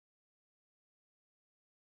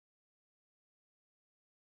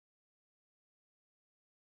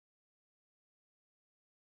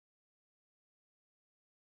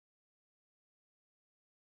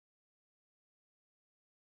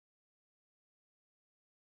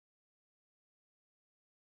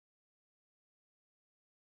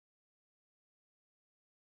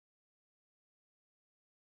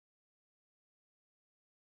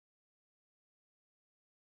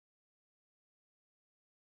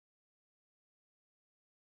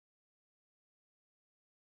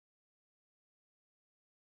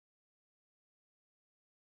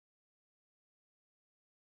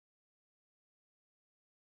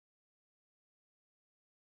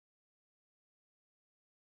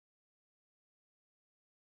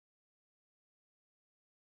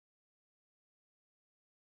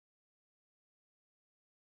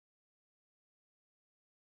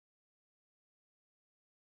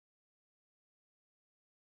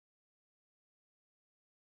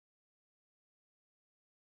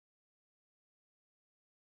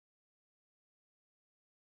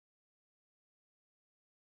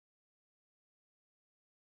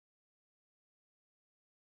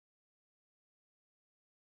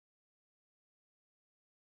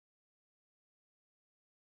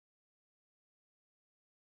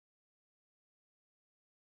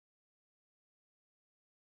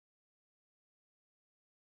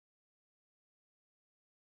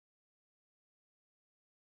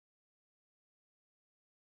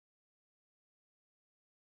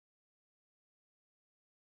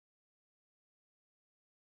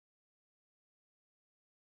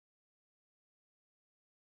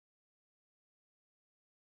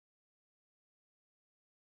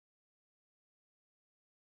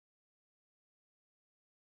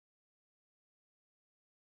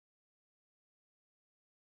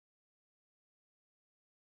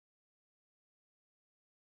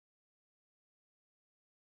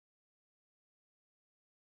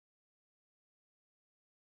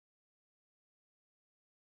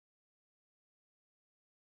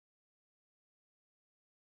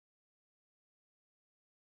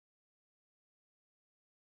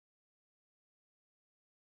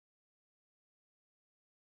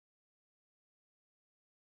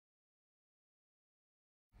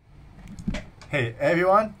Hey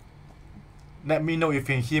everyone, let me know if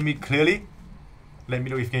you can hear me clearly. Let me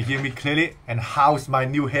know if you can hear me clearly. And how's my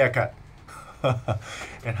new haircut?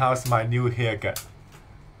 And how's my new haircut?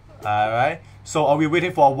 Alright, so are we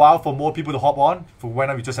waiting for a while for more people to hop on? For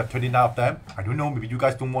when we just have 29 of them? I don't know, maybe you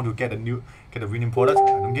guys don't want to get a winning product. I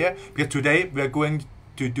don't care. Because today we are going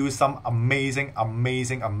to do some amazing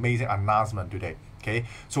announcement today. Okay,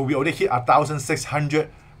 so we already hit 1,600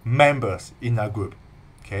 members in our group.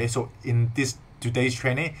 Okay, so in today's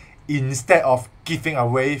training, instead of giving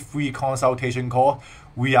away free consultation call,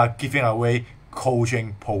 we are giving away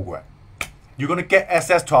coaching program. You're gonna get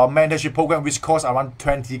access to our mentorship program, which costs around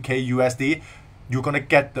 20k USD. You're gonna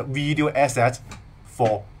get the video assets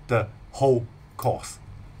for the whole course.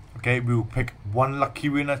 Okay, we'll pick one lucky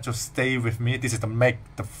winner. Just stay with me. This is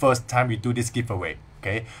the first time we do this giveaway.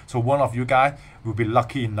 Okay, so one of you guys will be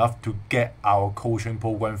lucky enough to get our coaching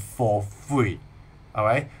program for free.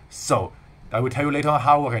 Alright, so I will tell you later on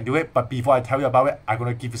how I can do it, but before I tell you about it, I'm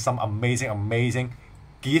gonna give you some amazing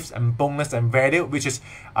gifts and bonus and value, which is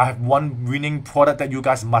I have one winning product that you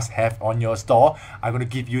guys must have on your store. I'm gonna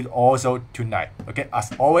give you also tonight. Okay,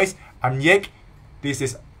 as always, I'm Yik. This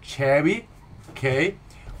is Cherry. Okay,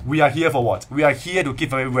 we are here for what? We are here to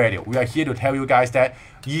give away value. We are here to tell you guys that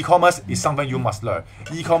e-commerce is something you must learn.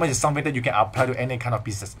 E-commerce is something that you can apply to any kind of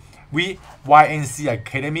business. We, YNC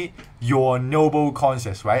Academy, your noble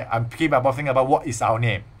conscious, right? I'm thinking about what is our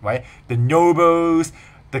name, right? The nobles,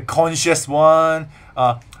 the conscious one,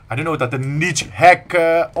 I don't know, the niche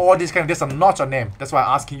hacker, all these kind of, these are not your name. That's why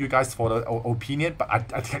I'm asking you guys for the opinion, but I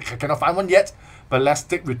cannot find one yet. But let's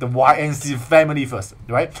stick with the YNC family first,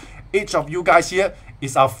 right? Each of you guys here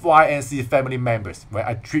is our YNC family members, right?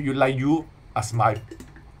 I treat you like you as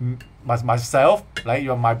myself, like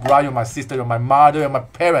you're my brother, you're my sister, you're my mother, you're my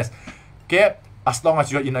parents. Okay, as long as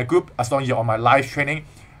you're in a group, as long as you're on my live training,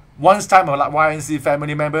 once time a YNC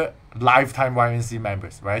family member, lifetime YNC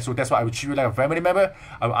members, right? So that's why I will treat you like a family member.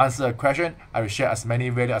 I will answer a question. I will share as many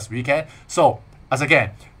value as we can. So as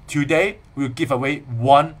again, today we'll give away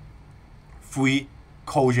one free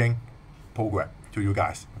coaching program to you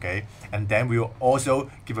guys, okay? And then we will also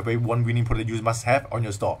give away one winning product you must have on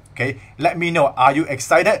your store, okay? Let me know, are you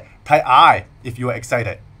excited? Type I if you are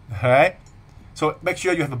excited, alright? So make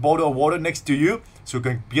sure you have a bottle of water next to you, so you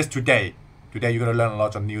can, because today you're gonna learn a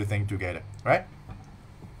lot of new things together, right?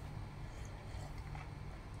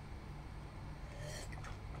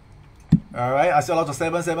 Alright, I see a lot of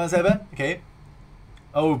 777, okay?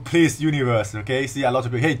 Oh, please, universe, okay? See a lot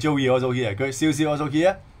of people. Hey, Joey also here, good. Susie also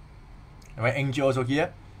here. Alright, Angel also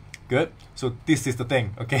here. Good. So this is the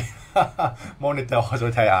thing, okay? Monitor also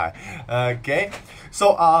type I. Okay.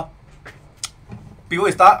 So before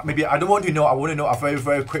we start, maybe I want to know a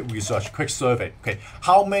very quick research, quick survey. Okay.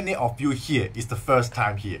 How many of you here is the first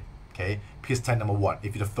time here? Okay. Please type number 1.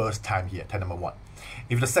 If you're the first time here, type number 1.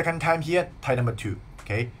 If you're the second time here, type number 2.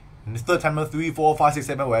 Okay. And the third time, number 3, 4, 5, 6,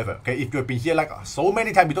 7, whatever. Okay. If you've been here like so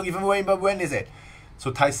many times, you don't even remember when is it. So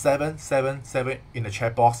type 777 in the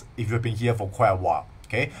chat box if you've been here for quite a while.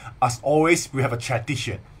 Okay. As always, we have a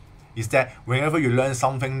tradition. Is that whenever you learn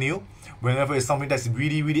something new, whenever it's something that's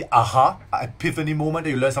really aha, epiphany moment that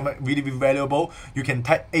you learn something really valuable, you can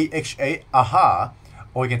type AHA aha,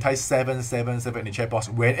 or you can type 777 in the chat box.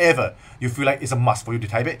 Whenever you feel like it's a must for you to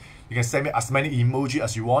type it, you can send me as many emoji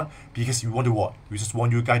as you want, because you want to what? We just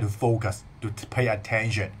want you guys to focus, to pay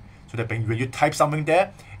attention. So that when you type something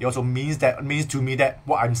there, it also means to me that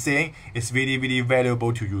what I'm saying is really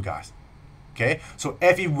valuable to you guys. Okay, so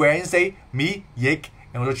every Wednesday, me, Yik,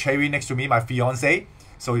 and also Cherry next to me, my fiance.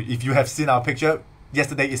 So if you have seen our picture,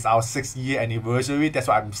 yesterday is our 6th-year anniversary. That's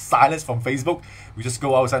why I'm silenced from Facebook. We just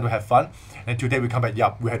go outside to have fun. And today we come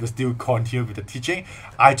back, we have to still continue with the teaching.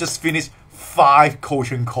 I just finished 5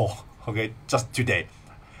 coaching calls, okay, just today.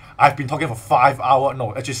 I've been talking for 5 hours,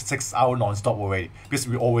 no, actually 6 hours non-stop already, because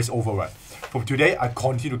we always overrun. From today, I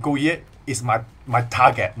continue to go here. It's my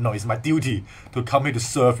target, no, it's my duty to come here to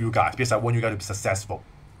serve you guys, because I want you guys to be successful,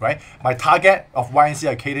 right? My target of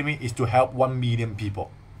YNC Academy is to help 1 million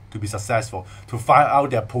people to be successful, to find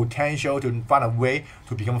out their potential, to find a way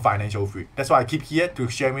to become financial free. That's why I keep here to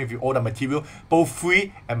share with you all the material, both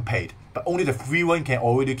free and paid. But only the free one can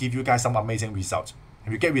already give you guys some amazing results.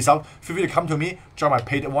 If you get results, feel free to come to me, join my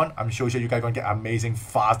paid one. I'm sure you guys are going to get amazing,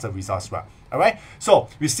 faster results as well. Alright? So,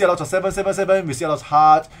 we see a lot of 777, we see a lot of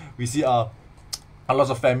heart, we see a lot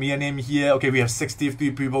of familiar name here. Okay, we have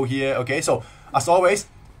 63 people here. Okay, so, as always,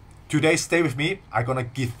 today, stay with me. I'm going to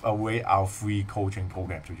give away our free coaching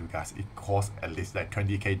program to you guys. It costs at least like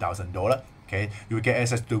 $20,000. Okay, you will get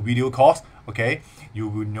access to the video course. Okay, you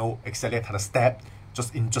will know exactly how to step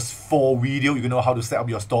just 4 videos, you know how to set up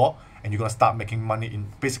your store, and you're gonna start making money in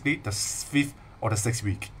basically the 5th or the 6th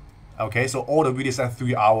week. Okay, so all the videos are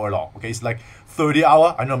 3 hours long. Okay, it's like 30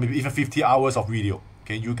 hours, I know, maybe even 50 hours of video.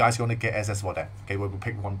 Okay, you guys gonna get access for that. Okay, we'll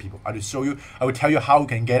pick one people. I will show you, I will tell you how you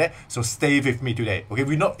can get it. So stay with me today. Okay, it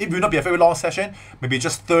will not be a very long session, maybe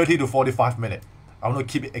just 30 to 45 minutes. I want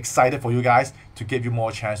to keep it excited for you guys to give you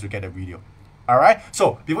more chance to get a video. Alright,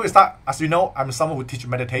 so before we start, as you know, I'm someone who teaches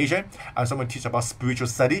meditation. I'm someone who teaches about spiritual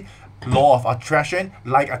study, law of attraction,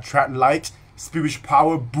 like attract like, spiritual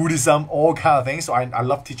power, Buddhism, all kind of things. So I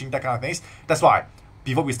love teaching that kind of things. That's why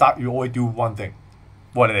before we start, we always do one thing.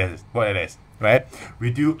 What it is, right?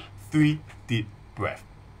 We do 3 deep breaths.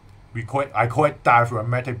 I call it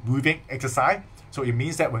diaphragmatic breathing exercise. So it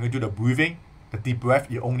means that when you do the breathing, the deep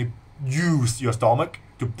breath, you only use your stomach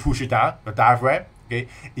to push it down, the diaphragm, okay,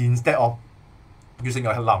 instead of using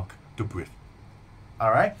your lung to breathe.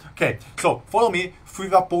 Alright? Okay, so follow me,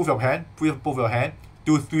 free up both your hands,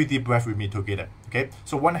 do 3 deep breaths with me together. Okay,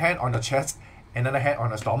 so one hand on the chest, another hand on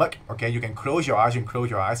the stomach. Okay, you can close your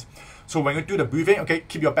eyes, So when you do the breathing, okay,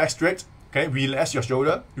 keep your back straight. Okay, relax your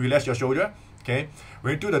shoulder. Okay,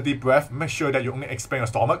 when you do the deep breath, make sure that you only expand your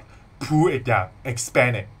stomach, pull it down,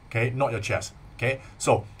 expand it. Okay, not your chest. Okay,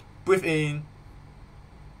 so breathe in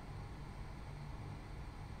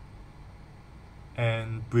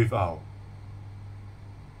and breathe out.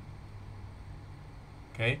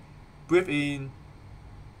 Okay, breathe in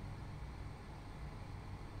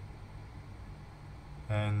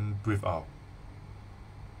and breathe out.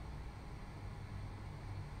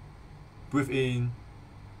 Breathe in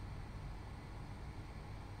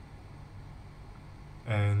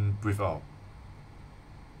and breathe out.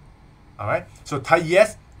 Alright, so type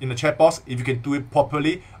yes in the chat box if you can do it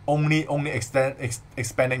properly, only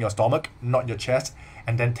expanding your stomach, not your chest,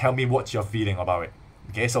 and then tell me what you're feeling about it.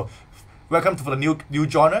 Okay, so welcome to the new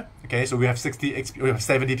joiner. Okay, so we have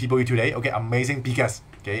 70 people here today. Okay, amazing, because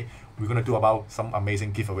okay, we're gonna do about some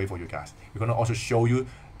amazing giveaway for you guys. We're gonna also show you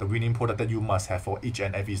the winning product that you must have for each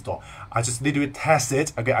and every store. I just need to test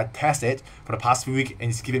it. Okay, I test it for the past few weeks and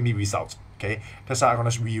it's giving me results. Okay, that's why I'm gonna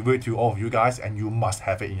revert to all of you guys, and you must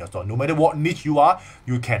have it in your store. No matter what niche you are,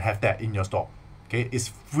 you can have that in your store. Okay, it's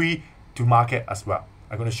free to market as well.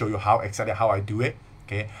 I'm gonna show you how I do it.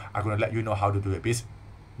 Okay, I'm gonna let you know how to do it. Because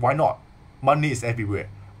why not? Money is everywhere.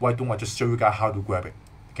 Why don't I just show you guys how to grab it?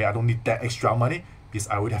 Okay, I don't need that extra money because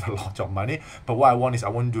I would have a lot of money. But what I want is I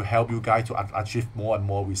want to help you guys to achieve more and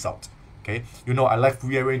more results. Okay, you know, I like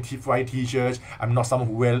wearing white t-shirts. I'm not someone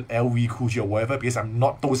who wear LV, Gucci or whatever, because I'm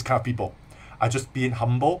not those kind of people. I just being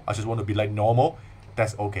humble. I just want to be like normal.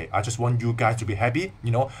 That's okay. I just want you guys to be happy.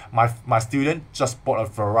 You know, my student just bought a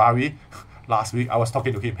Ferrari last week. I was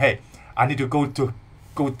talking to him. Hey, I need to go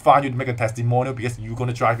find you to make a testimonial because you're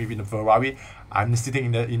gonna drive me in the Ferrari. I'm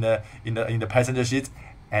sitting in the passenger seat,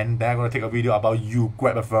 and then I'm gonna take a video about you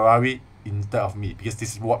grab a Ferrari instead of me, because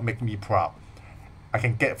this is what makes me proud. I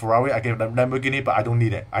can get Ferrari, I can get a Lamborghini, but I don't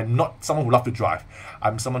need it. I'm not someone who loves to drive.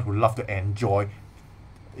 I'm someone who loves to enjoy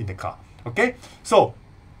in the car. Okay, so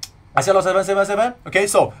I said 777. Okay,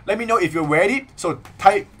 so let me know if you're ready. So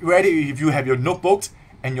type ready if you have your notebooks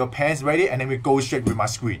and your pens ready, and then we go straight with my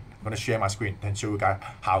screen. I'm gonna share my screen and show you guys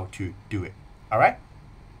how to do it. All right.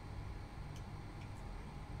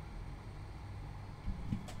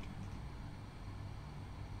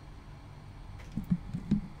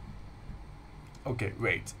 Okay,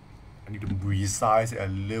 wait. I need to resize it a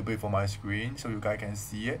little bit for my screen so you guys can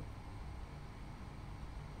see it.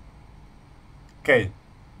 Okay,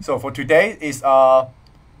 so for today is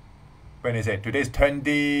when is it?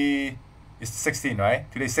 Today is 16,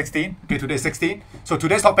 right? Today's 16. Okay, today's 16. So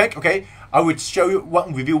today's topic, okay, I will show you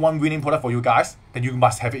one winning product for you guys. Then you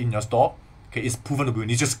must have it in your store. Okay, it's proven to be.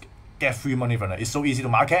 You just get free money from it. It's so easy to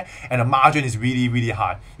market, and the margin is really, really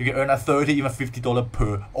high. You can earn a $30, even $50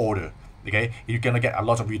 per order. Okay, you're gonna get a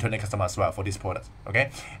lot of returning customers as well for this product. Okay,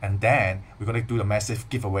 and then we're gonna do the massive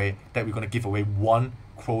giveaway that we're gonna give away 1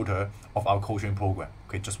 quota of our coaching program.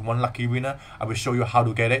 Okay, just 1 lucky winner. I will show you how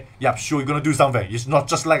to get it. Yeah, sure, you're gonna do something. It's not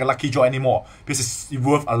just like a lucky draw anymore, because it's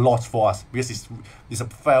worth a lot for us, because it's a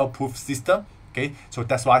fail-proof system. Okay, so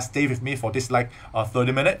that's why stay with me for this like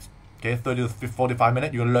 30 minutes. Okay, 30 to 45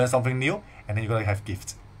 minutes. You're gonna learn something new, and then you're gonna have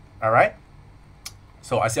gifts. All right.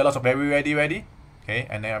 So I see a lot of very ready. Okay,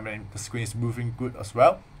 and then the screen is moving good as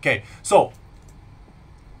well. Okay, so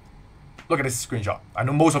look at this screenshot. I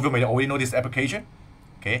know most of you may already know this application.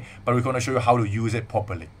 Okay, but we're going to show you how to use it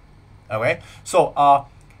properly. Okay, so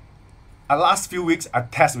last few weeks I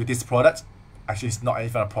tested with this product. Actually, it's not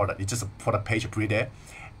even a product, it's just a product page pretty there.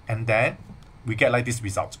 And then we get like this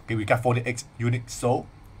result. Okay, we got 48 units sold.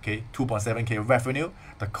 okay, 2.7k revenue.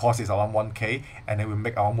 The cost is around 1k, and then we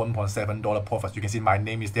make around $1.7 profits. You can see my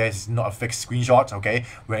name is there. It's not a fake screenshot, okay?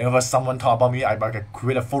 Whenever someone talk about me, I can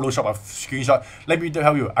create a Photoshop of screenshot. Let me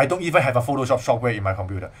tell you, I don't even have a Photoshop software in my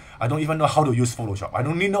computer. I don't even know how to use Photoshop. I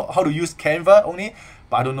don't even know how to use Canva only,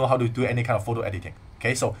 but I don't know how to do any kind of photo editing.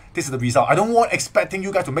 Okay, so this is the result. I don't want expecting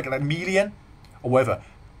you guys to make like million or whatever.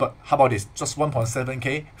 But how about this? Just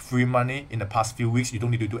 1.7k free money in the past few weeks. You don't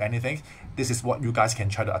need to do anything. This is what you guys can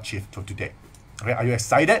try to achieve for today. Okay, are you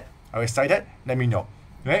excited? Are you excited? Let me know.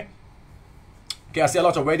 Okay. Okay, I see a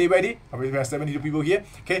lot of ready. We have 72 people here.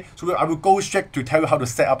 Okay, so I will go straight to tell you how to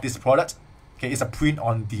set up this product. Okay, it's a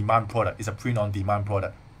print-on-demand product. It's a print-on-demand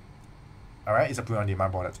product. All right, it's a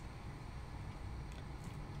print-on-demand product.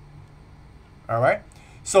 All right.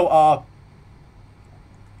 So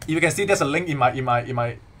if you can see, there's a link in my.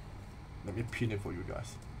 Let me pin it for you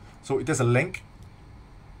guys. So there's a link.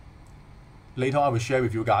 Later I will share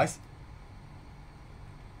with you guys.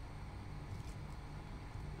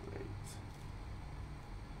 Wait.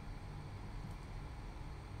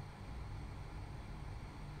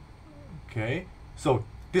 Okay. So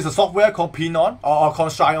this is a software called Pin-on or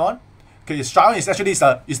called Shine-on. Okay, Shine-on is actually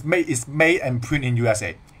is made and print in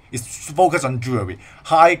USA. It's focused on jewelry,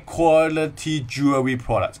 high quality jewelry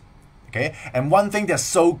products. Okay, and one thing that's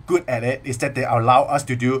so good at it is that they allow us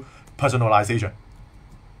to do personalization.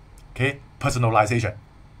 Okay, personalization.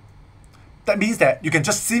 That means that you can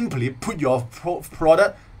just simply put your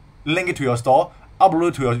product, link it to your store,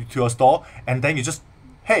 upload it to your store, and then you just,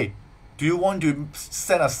 hey, do you want to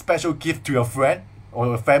send a special gift to your friend or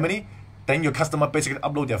your family? Then your customer basically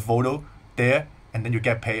upload their photo there, and then you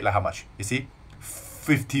get paid like how much? You see,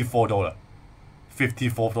 $54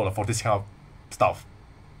 for this kind of stuff.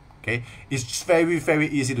 Okay, it's very, very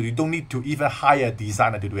easy to do. You don't need to even hire a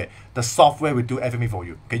designer to do it. The software will do everything for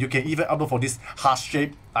you. Okay, you can even upload for this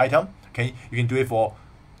heart-shaped item. Okay, you can do it for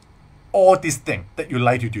all these things that you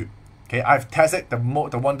like to do. Okay, I've tested the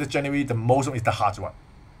one that generally the most is the heart one.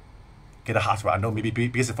 Okay, the heart one. I know maybe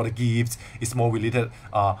because for the gifts, it's more related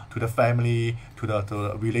to the family, to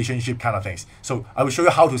the relationship kind of things. So I will show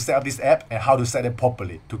you how to set up this app and how to set it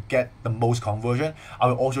properly to get the most conversion. I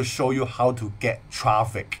will also show you how to get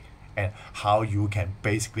traffic and how you can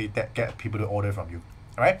basically get people to order from you.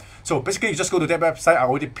 All right. So basically, you just go to that website. I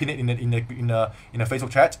already pinned it in the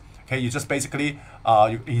Facebook chat. Okay. You just basically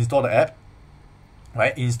you install the app.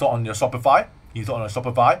 Right. Install on your Shopify.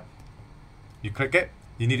 You click it.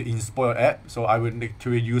 You need to install your app. So I will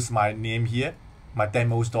literally use my name here, my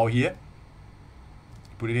demo store here.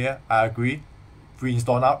 Put it here. I agree. Free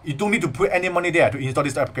install now. You don't need to put any money there to install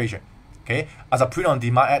this application. Okay, as a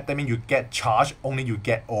print-on-demand app, that means you get charged, only you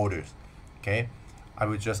get orders. Okay, I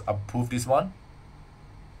will just approve this one.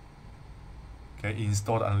 Okay,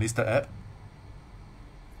 install the unlisted app.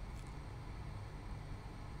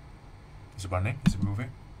 It's running, it's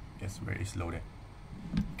moving. Yes, where it's loading.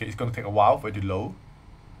 Okay, it's gonna take a while for it to load.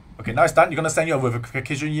 Okay, now it's done. You're gonna send your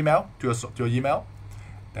verification email to your email.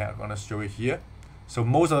 Then I'm gonna show it here. So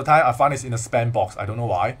most of the time, I find it's in a spam box. I don't know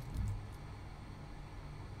why.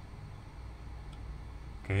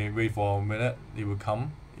 Okay, wait for a minute. It will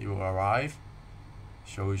come. It will arrive.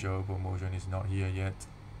 Show promotion is not here yet.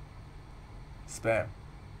 Spam.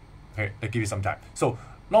 Okay, let's give you some time. So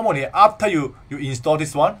normally after you install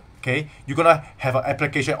this one, okay, you're gonna have an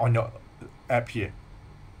application on your app here.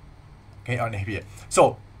 Okay, on here.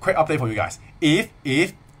 So quick update for you guys. If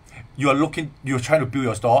you're trying to build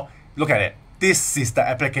your store, look at it. This is the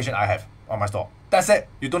application I have on my store. That's it.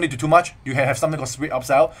 You don't need to do too much. You can have something called Sweet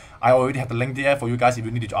Upsell. I already have the link there for you guys if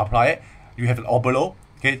you need to apply it. You have it all below.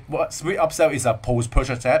 Okay, what Sweet Upsell is a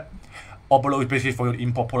post-purchase app. All below is basically for you to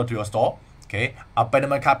import product to your store. Okay,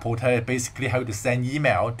 Abandonment Cart Portal is basically how to send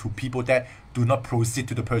email to people that do not proceed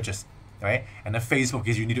to the purchase. Right, and then Facebook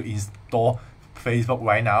is you need to install Facebook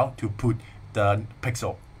right now to put the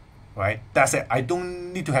pixel. Right, that's it. I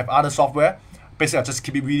don't need to have other software. Basically, I just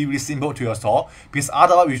keep it really, really simple to your store, because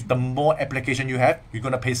otherwise, the more application you have, you're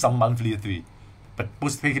gonna pay some monthly fee. But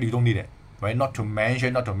basically, you don't need it, right? Not to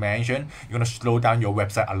mention, you're gonna slow down your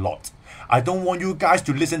website a lot. I don't want you guys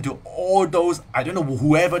to listen to all those. I don't know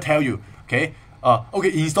whoever tell you, okay?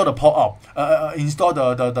 Okay, install the pop-up, install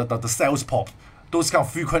the sales pop. Those kind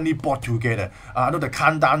of frequently bought together. I know the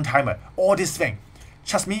countdown timer. All these things.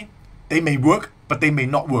 Trust me, they may work, but they may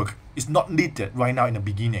not work. It's not needed right now in the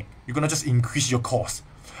beginning. You're gonna just increase your cost.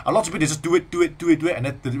 A lot of people they just do it, and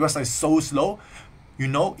then the website is so slow. You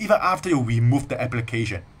know, even after you remove the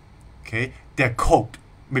application, okay, their code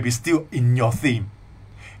may be still in your theme.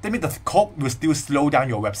 That means the code will still slow down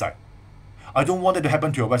your website. I don't want it to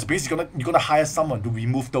happen to your website because you're gonna hire someone to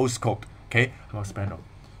remove those code. Okay, I'm gonna spend on.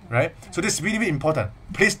 right? So this is really, really important.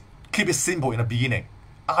 Please keep it simple in the beginning.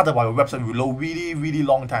 Otherwise, your website will load really, really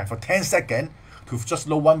long time. For 10 seconds to just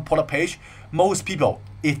load one product page, most people,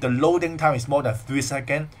 if the loading time is more than 3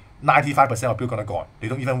 seconds, 95% of people are gonna go on. They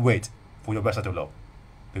don't even wait for your website to load.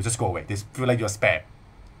 They'll just go away. They feel like you're spam.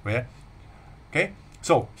 Right? Okay,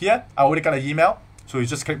 so here I already got an email. So you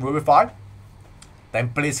just click verify. Then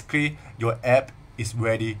basically your app is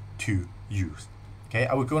ready to use. Okay,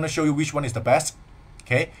 I will going to show you which one is the best.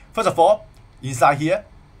 Okay, first of all, inside here,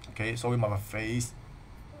 okay, sorry my face.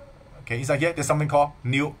 Okay, inside here there's something called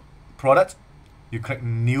new product. You click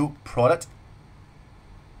new product.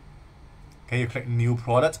 Okay, you click new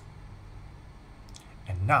product.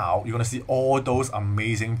 And now you're gonna see all those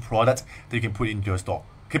amazing products that you can put into your store.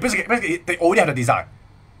 Okay, basically they already have the design.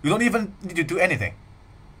 You don't even need to do anything.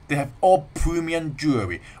 They have all premium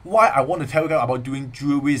jewelry. Why I want to tell you guys about doing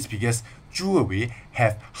jewelry is because jewelry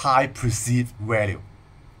have high perceived value.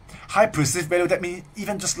 High perceived value, that means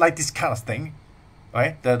even just like this kind of thing,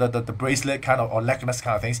 right? The bracelet kind of or necklace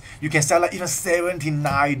kind of things, you can sell like even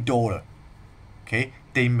 $79. Okay,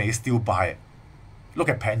 they may still buy it. Look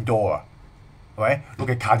at Pandora, right? Look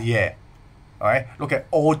at Cartier, right? Look at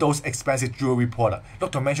all those expensive jewelry products.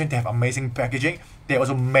 Not to mention they have amazing packaging. They're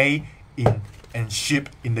also made in and ship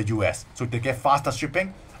in the US, so they get faster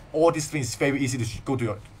shipping. All these things is very easy to go to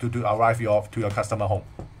your to arrive to your customer home.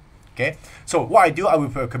 Okay, so what I do, I will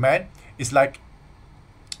recommend is like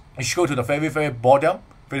you should go to the very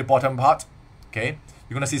bottom part. Okay,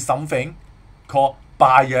 you're gonna see something called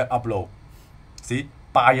buyer upload. See,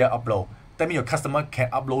 buyer upload. That means your customer can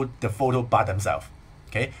upload the photo by themselves.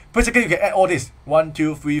 Okay, basically you can add all this 1,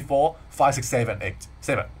 2, 3, 4, 5, 6, 7, 8,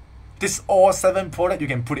 7. This all 7 products you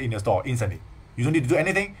can put it in your store instantly. You don't need to do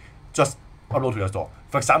anything, just upload to your store.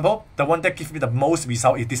 For example, the one that gives me the most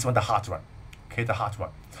result is this one, the heart one. Okay, the heart one.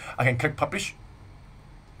 I can click publish.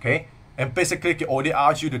 Okay, and basically it already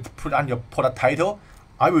asks you to put on your product title.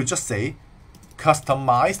 I will just say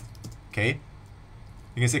customized. Okay,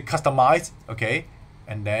 you can say customized. Okay,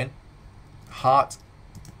 and then heart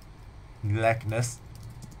necklace.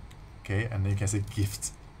 Okay, and then you can say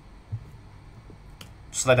gifts.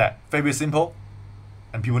 Just like that, very simple,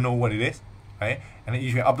 and people know what it is, right? And then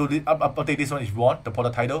you can update this one if you want, the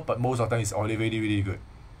product title, but most of them is already really, really good.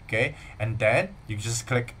 Okay, and then you just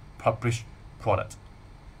click publish product.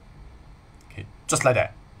 Okay, just like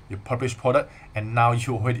that, you publish product, and now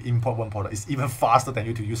you already import one product. It's even faster than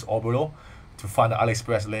you to use Orbolo to find the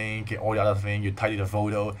AliExpress link and all the other thing. You tidy the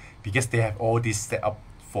photo because they have all this set up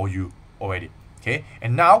for you already. Okay,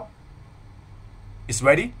 and now it's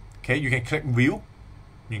ready. Okay, you can click view.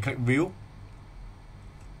 You click view.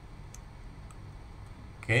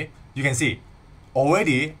 Okay, you can see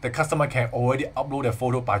already the customer can already upload a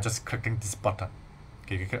photo by just clicking this button.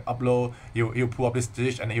 Okay, you click upload, he'll pull up this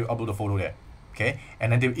dish and then he'll upload the photo there. Okay,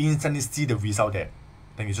 and then they'll instantly see the result there.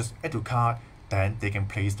 Then you just add to cart, then they can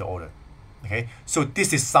place the order. Okay, so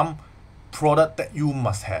this is some product that you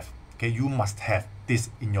must have. Okay, you must have this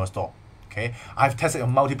in your store. Okay, I've tested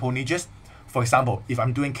on multiple niches. For example, if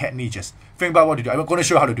I'm doing cat niches, think about what to do. I'm going to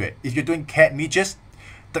show you how to do it. If you're doing cat niches,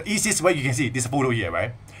 the easiest way you can see this photo here,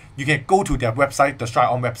 right? You can go to their website, the Try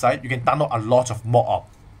On website. You can download a lot of mock-up.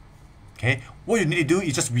 Okay, what you need to do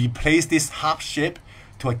is just replace this heart shape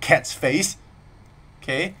to a cat's face.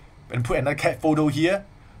 Okay, and put another cat photo here.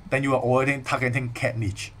 Then you are already targeting cat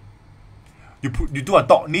niche. You do a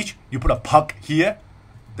dog niche. You put a pug here.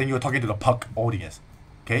 Then you are talking to the pug audience.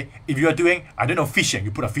 Okay, if you are doing, I don't know, fishing,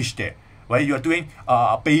 you put a fish there. Right, you are doing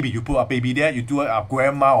a baby, you put a baby there. You do a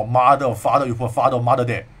grandma or mother or father, you put a father or mother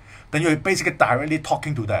there. Then you're basically directly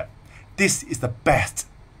talking to them. This is the best,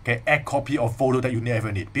 okay, ad copy or photo that you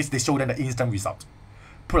never need because they show them the instant result.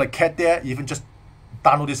 Put a cat there, even just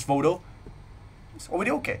download this photo, it's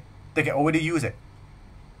already okay. They can already use it,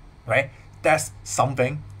 right? That's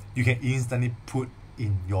something you can instantly put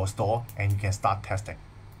in your store and you can start testing.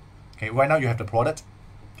 Okay, right now you have the product.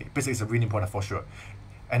 Okay, basically it's a really important for sure.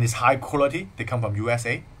 And it's high quality. They come from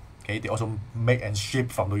USA. Okay, they also make and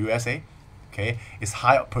ship from the USA. Okay, it's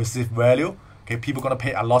high perceived value. Okay, people gonna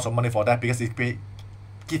pay a lot of money for that because it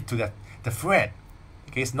give to the friend.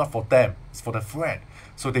 Okay, it's not for them, it's for the friend.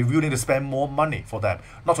 So they're willing to spend more money for them.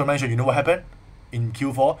 Not to mention, you know what happened in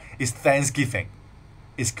Q4? It's Thanksgiving,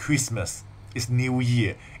 it's Christmas, it's New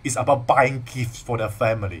Year. It's about buying gifts for their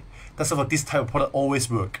family. That's why this type of product always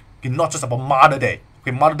work. Okay, not just about Mother Day.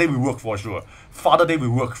 Okay, Mother Day will work for sure. Father Day will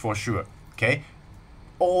work for sure. Okay,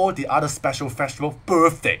 all the other special festival,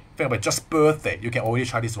 birthday. Think about just birthday. You can already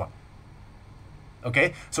try this one.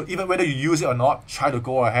 Okay, so even whether you use it or not, try to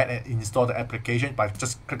go ahead and install the application by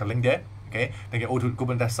just click the link there. Okay, then you can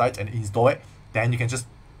open that site and install it. Then you can just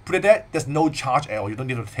Put it there. There's no charge at all. You don't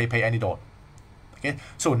need to pay any dollar. Okay.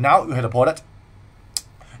 So now you have the product.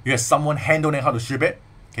 You have someone handling how to ship it.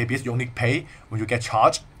 Okay, because you only pay when you get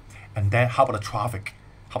charged. And then how about the traffic?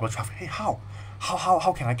 How about the traffic? Hey, how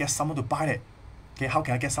can I get someone to buy it? Okay, how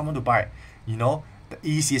can I get someone to buy it? You know, the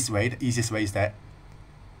easiest way is that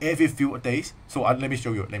every few days. So let me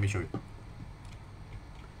show you.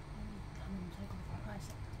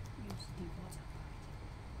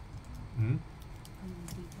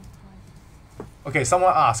 Okay,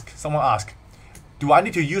 someone ask, do I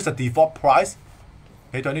need to use the default price?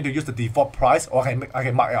 Okay, do I need to use the default price, or I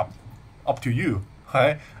can mark it up? Up to you,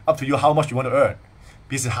 right? Up to you how much you want to earn.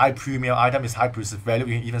 Because it's high premium item, it's high perceived value,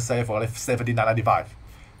 you can even sell it for like $79.95.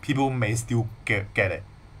 People may still get it.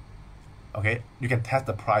 Okay, you can test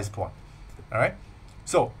the price point. Alright,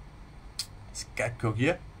 so let's go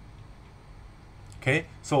here. Okay,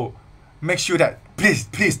 so make sure that please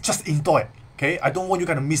just install it. Okay, I don't want you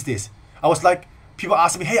guys to miss this. I was like, people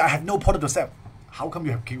ask me, hey, I have no product to sell. How come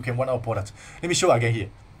you can run out of products? Let me show you again here.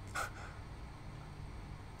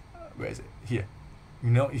 Where is it? Here. You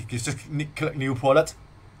know, you just click new product,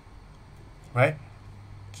 right?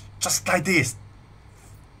 Just like this.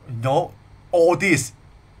 You know, all this.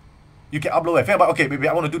 You can upload it. Think about, okay, maybe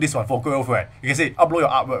I want to do this one for girlfriend. You can say upload your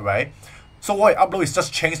artwork, right? So what I upload is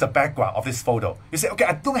just change the background of this photo. You say, okay,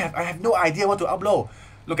 I have no idea what to upload.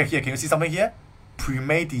 Look at here. Can you see something here?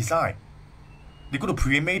 Pre-made design. You go to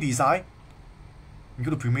pre-made design. You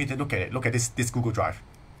go to pre-made. Look at it. Look at this Google Drive.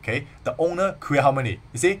 Okay, the owner create how many?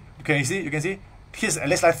 You see? You can see. Here's at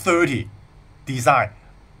least like 30 design.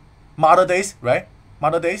 Mother Days, right?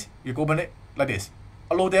 Mother Days. You open it like this.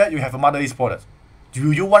 Upload there. You have a Mother Days product.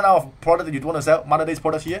 Do you want our product that you want to sell? Mother Days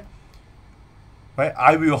product here. Right?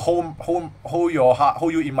 I will hold your heart,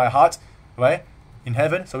 hold you in my heart. Right? In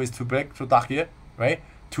heaven. So it's too black, too dark here. Right?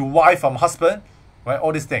 To wife from husband. Right?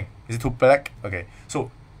 All this thing. Is it too black? Okay.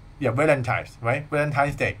 So yeah, Valentine's. Right?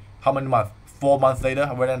 Valentine's Day. How many months? 4 months later,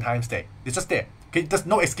 Valentine's Day. It's just there. Okay, there's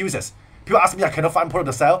no excuses. People ask me, I cannot find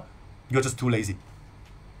product to sell. You're just too lazy.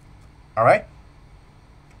 Alright?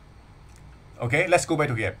 Okay, let's go back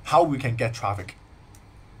to here. How we can get traffic.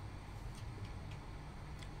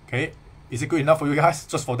 Okay, is it good enough for you guys?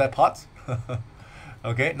 Just for that part?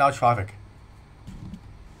 Okay, now traffic.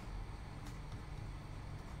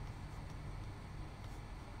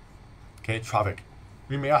 Okay, traffic.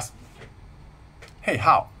 We may ask, hey,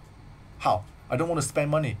 how? How? I don't want to spend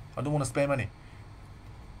money.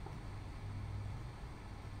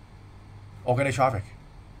 Organic traffic.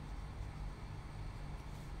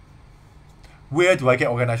 Where do I get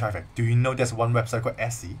organic traffic? Do you know there's one website called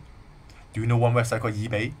Etsy? Do you know one website called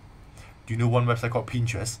eBay? Do you know one website called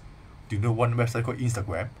Pinterest? Do you know one website called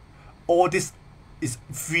Instagram? All this is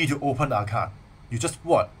free to open an account. You just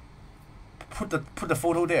what? Put the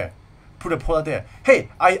photo there. Put the product there. Hey,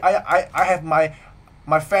 I have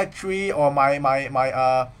my factory or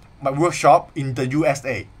my workshop in the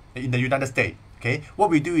USA, in the United States. Okay, what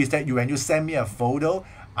we do is that when you send me a photo,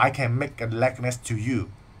 I can make a likeness to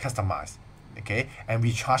you, customized. Okay, and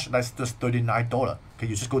we charge that's just $39. Okay,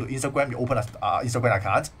 you just go to Instagram, you open a Instagram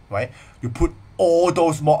account, right? You put all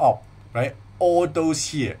those more up, right? All those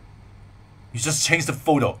here. You just change the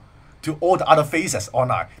photo to all the other faces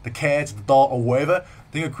online, the cat, the dog, or whatever.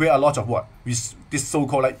 Then you create a lot of what? This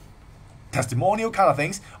so-called like testimonial kind of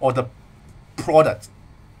things, or the product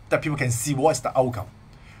that people can see what's the outcome.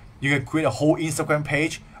 You can create a whole Instagram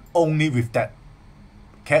page only with that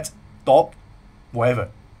cat, dog,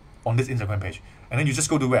 whatever on this Instagram page. And then you just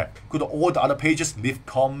go to where? Go to all the other pages, leave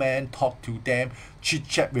comment, talk to them, chit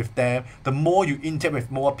chat with them. The more you interact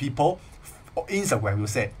with more people, Instagram will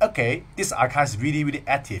say, okay, this account is really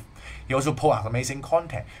active. He also posts amazing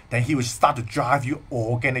content. Then he will start to drive you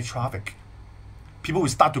organic traffic. People will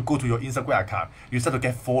start to go to your Instagram account. You start to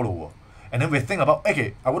get followers. And then we think about,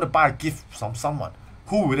 okay, I want to buy a gift from someone.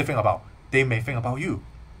 Who will they think about? They may think about you.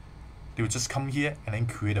 They will just come here and then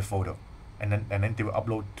create a photo. And then they will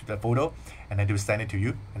upload to the photo. And then they will send it to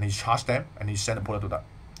you. And then you charge them. And then you send the product to them.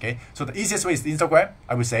 Okay? So the easiest way is Instagram.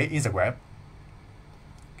 I would say Instagram.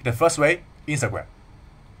 The first way, Instagram.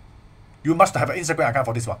 You must have an Instagram account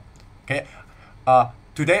for this one. Okay?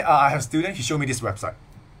 Today, I have a student. He showed me this website.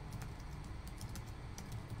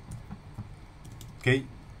 Okay,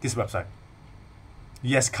 this website.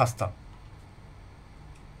 Yes, custom.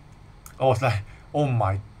 I was like, oh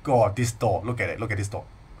my god, this door. Look at it. Look at this door.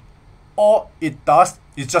 All it does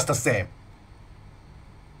is just the same.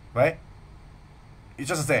 Right? It's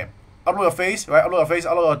just the same. Upload your face, right? Upload your face,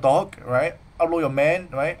 upload your dog, right? Upload your man,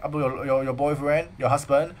 right? Upload your boyfriend, your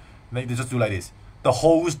husband. And then they just do like this. The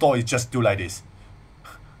whole store is just do like this.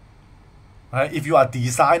 Right? If you are a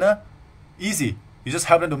designer, easy. You just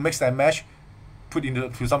help them to mix and match, put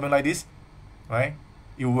into something like this, right?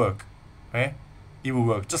 It will work, right? It will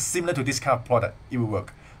work. Just similar to this kind of product, it will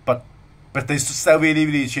work. But they sell really,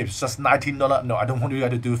 really cheap. It's just $19. No, I don't want you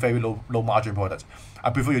guys to do very low margin products. I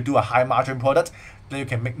prefer you do a high margin product, then you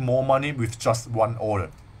can make more money with just one order,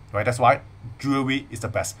 right? That's why jewelry is the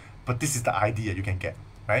best. But this is the idea you can get,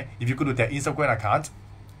 right? If you go to their Instagram account,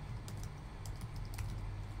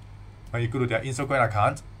 when you go to their Instagram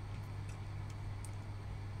account,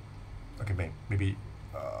 okay, maybe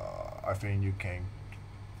I think you can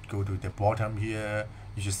go to the bottom here.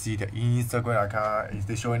 You should see the Instagram account. Is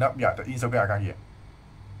they showing up? Yeah, the Instagram account here.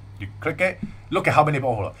 You click it. Look at how many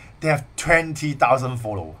followers. They have 20,000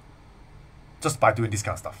 followers just by doing this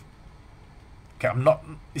kind of stuff. Okay,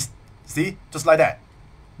 see, just like that.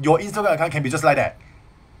 Your Instagram account can be just like that.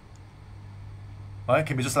 Right?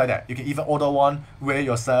 Can be just like that. You can even order one, wear it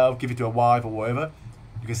yourself, give it to your wife or whatever.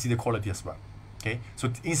 You can see the quality as well. Okay, so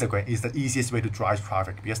Instagram is the easiest way to drive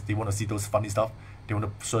traffic because they want to see those funny stuff. They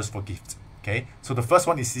want to search for gifts. Okay, so the first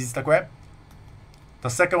one is Instagram. The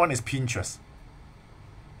second one is Pinterest.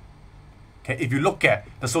 Okay, if you look at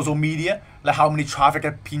the social media, like how many traffic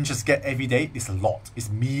that Pinterest get every day, it's a lot. It's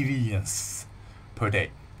millions per day.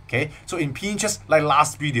 Okay, so in Pinterest, like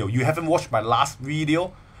last video, you haven't watched my last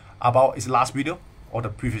video about, is last video or the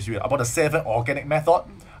previous video, about the 7 organic method,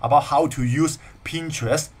 about how to use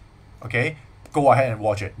Pinterest. Okay, go ahead and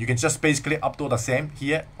watch it. You can just basically upload the same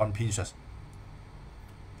here on Pinterest.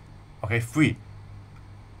 Okay, free.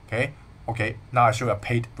 Okay, now I show you a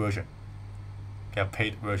paid version. Okay, a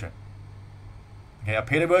paid version. Okay, a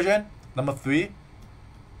paid version, number 3,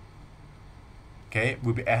 okay,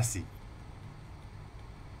 will be Etsy.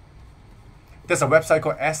 There's a website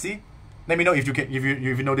called Etsy. Let me know if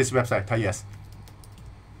you know this website. Type yes.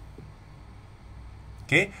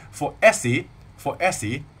 Okay, for Etsy,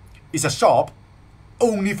 it's a shop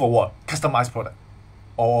only for what? Customized product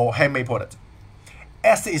or handmade product.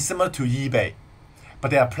 Etsy is similar to eBay,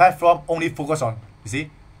 but they are platform only focused on, you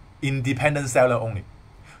see, independent seller only.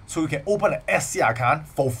 So you can open an Etsy account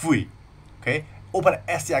for free. Okay, open an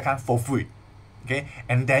Etsy account for free. Okay,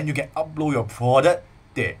 and then you can upload your product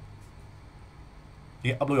there.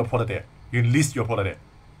 You can upload your product there. You can list your product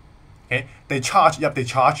there. Okay, they charge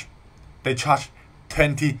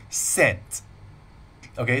 20 cents.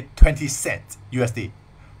 Okay, 20 cents USD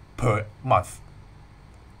per month.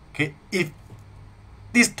 Okay, if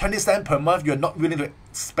this 20 cents per month you're not willing to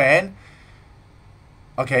spend,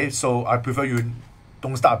 okay, so I prefer you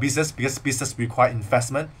don't start a business because business require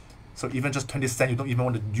investment. So even just 20 cents, you don't even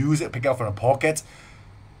want to use it, pick it up from the pocket.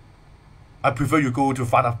 I prefer you go to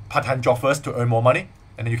find a part-time job first to earn more money,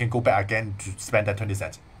 and then you can go back again to spend that 20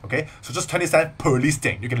 cents. Okay, so just 20 cents per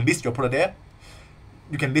listing. You can list your product there.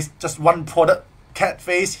 You can list just one product, cat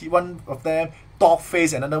face, one of them, dog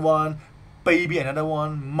face, another one, baby, another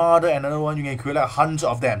one, mother, another one. You can create like 100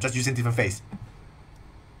 of them just using different face.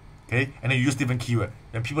 Okay, and then you use different keyword.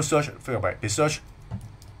 When people search, figure about it. They search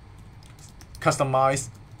customize,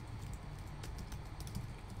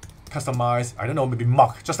 I don't know, maybe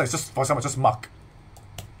mug, just for example, just mug,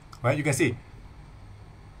 right? You can see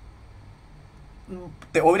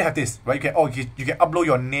they already have this, right? You can upload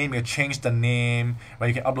your name, you can change the name, right?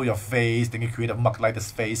 You can upload your face, then you create a mug like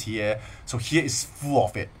this face here. So here is full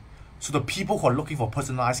of it. So the people who are looking for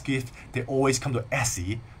personalized gift, they always come to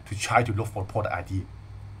Etsy to try to look for product idea.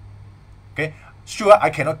 Okay, sure,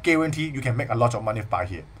 I cannot guarantee you can make a lot of money by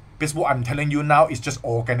here. Because what I'm telling you now is just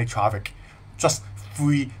organic traffic, just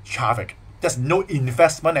free traffic. There's no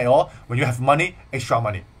investment at all. When you have money, extra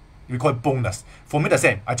money, we call it bonus. For me, the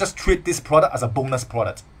same. I just treat this product as a bonus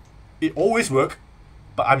product. It always works,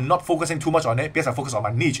 but I'm not focusing too much on it because I focus on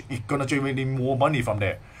my niche. It's gonna generate more money from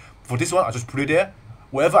there. For this one, I just put it there.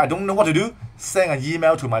 Wherever I don't know what to do, send an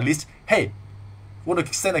email to my list. Hey, want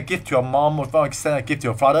to send a gift to your mom or want to send a gift to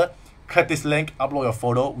your father? Click this link, upload your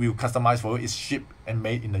photo, we'll customize for you. It's shipped and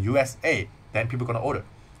made in the USA. Then people gonna order.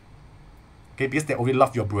 Okay, because they already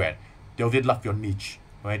love your brand. They already love your niche.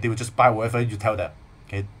 Right? They will just buy whatever you tell them.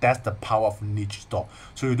 Okay, that's the power of niche store.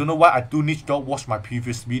 So you don't know why I do niche store, watch my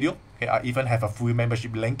previous video. Okay, I even have a free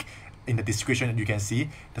membership link in the description. You can see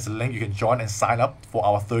there's a link you can join and sign up for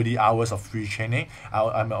our 30 hours of free training.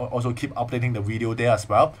 I'm also keep updating the video there as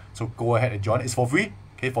well. So go ahead and join. It's for free.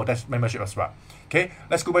 Okay, for that membership as well. Okay,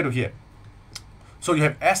 let's go back to here. So you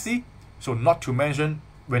have Etsy. So not to mention,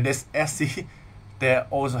 when there's Etsy, they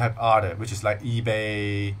also have other, which is like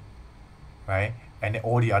eBay, right? And then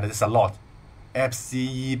all the other, there's a lot.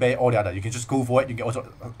 Etsy, eBay, all the other. You can just go for it. You can also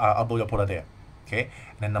upload your product there. Okay,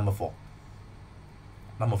 and then number four.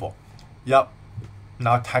 Yep.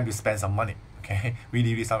 Now time to spend some money. Okay,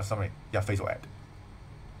 really some money. Yeah, Facebook ad.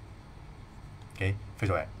 Okay,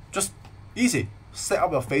 Facebook ad. Just easy. Set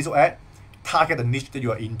up your Facebook ad. Target the niche that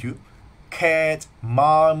you are into. Cat,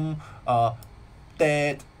 mom,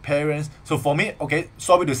 dad, parents. So for me, okay,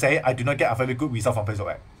 sorry to say, I do not get a very good result from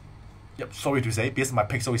Facebook ad. Yep, sorry to say, because my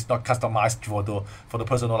pixel is not customized for the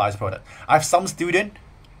personalized product. I have some student,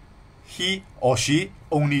 he or she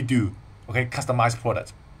only do customized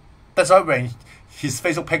product. That's why when his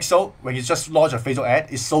Facebook pixel, when he just launch a Facebook ad,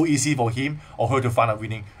 it's so easy for him or her to find a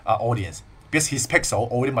winning audience because his pixel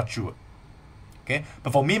already mature. Okay,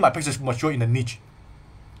 but for me, my pixel is mature in the niche.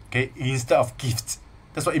 Okay, instead of gifts,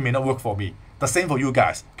 that's why it may not work for me. The same for you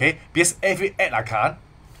guys. Okay, because every ad account,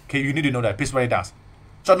 okay, you need to know that. Please write it down.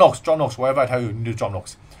 Drop notes, whatever I tell you, you need to drop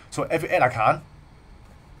notes. So every ad account,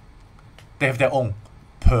 they have their own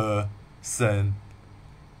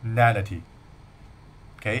personality.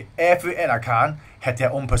 Okay, every ad account has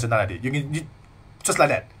their own personality. You just like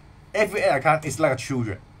that. Every ad account is like a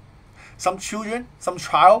children. Some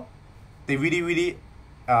child, they really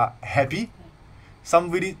happy.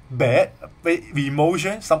 Some really bad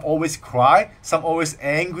emotion. Some always cry. Some always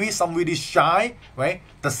angry. Some really shy. Right?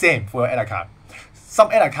 The same for your ad account.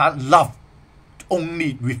 Some ad account love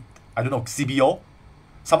only with CBO.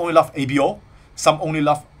 Some only love ABO. Some only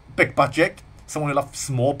love big budget. Some only love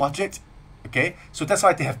small budget. Okay, so that's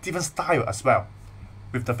why they have different style as well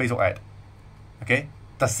with the Facebook ad. Okay,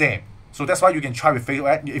 the same. So that's why you can try with Facebook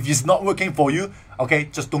ad. If it's not working for you, okay,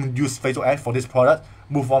 just don't use Facebook ad for this product.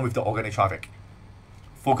 Move on with the organic traffic.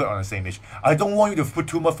 Focus on the same niche. I don't want you to put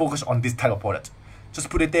too much focus on this type of product. Just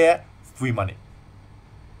put it there, free money.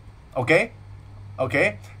 Okay?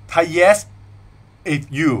 Okay? Type yes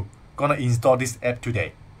if you gonna install this app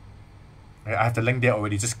today. Okay, I have the link there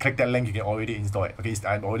already. Just click that link, you can already install it. Okay,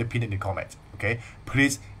 I'm already pinned in the comments. Okay,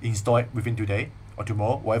 please install it within today or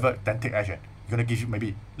tomorrow, whatever, then take action. You're gonna give you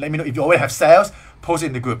maybe, let me know if you already have sales, post it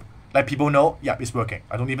in the group. Let people know, yeah, it's working.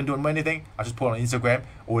 I don't even do anything. I just put on Instagram,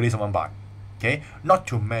 already someone buy. Okay, not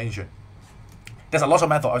to mention, there's a lot of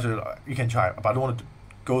methods you can try, but I don't want to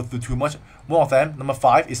go through too much. One of them, number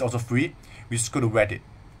 5, is also free. We just go to Reddit.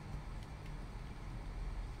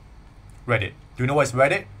 Reddit. Do you know what's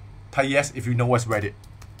Reddit? Type yes if you know what's Reddit.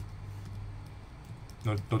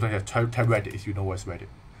 No, don't type Reddit if you know what's Reddit.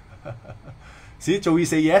 See, Joey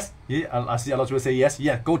say yes. Yeah, I see a lot of people say yes.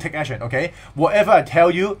 Yeah, go take action. Okay, whatever I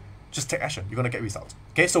tell you, just take action. You're gonna get results.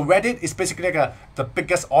 Okay, so Reddit is basically like the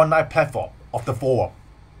biggest online platform of the forum.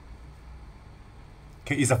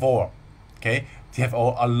 Okay, it's a forum. Okay, they have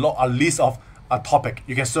a list of a topic.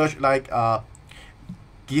 You can search like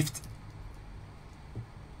gift.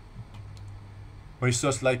 When you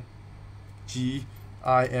search like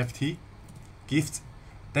GIFT, gift,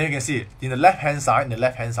 then you can see in the left hand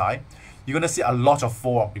side, you're gonna see a lot of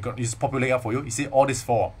forum. It's populating up for you. You see all this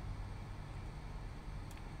forum,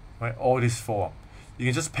 right? All this forum. You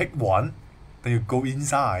can just pick one, then you go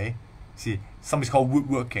inside. See, some is called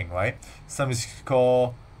woodworking, right? Some is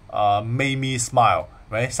called made me smile,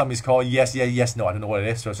 right? Some is called yes, no. I don't know what it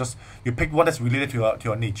is. So it's just you pick one that's related to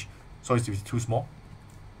your niche. So it's too small.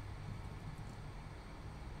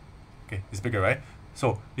 Okay, it's bigger, right?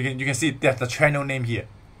 So you can see there's the channel name here,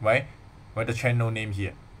 right? Right, the channel name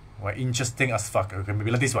here, right? Interesting as fuck. Okay,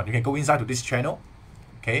 maybe like this one. You can go inside to this channel,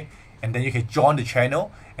 okay, and then you can join the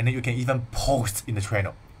channel, and then you can even post in the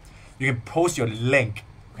channel. You can post your link,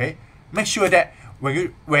 okay. Make sure that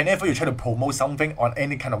whenever you try to promote something on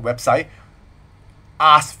any kind of website,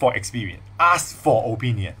 ask for experience, ask for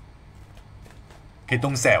opinion. Okay,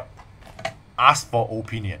 don't sell. Ask for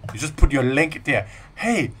opinion. You just put your link there.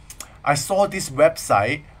 Hey, I saw this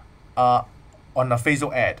website on a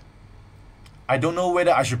Facebook ad. I don't know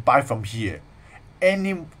whether I should buy from here.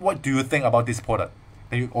 What do you think about this product?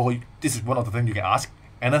 This is one of the things you can ask.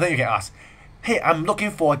 Another thing you can ask, hey, I'm looking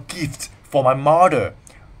for a gift for my mother.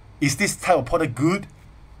 Is this type of product good?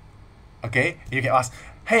 Okay, you can ask,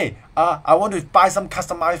 hey, I want to buy some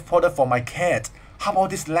customized product for my cat. How about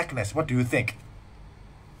this likeness? What do you think?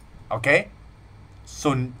 Okay,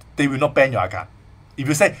 so they will not ban your account. If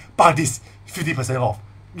you say, buy this, 50% off.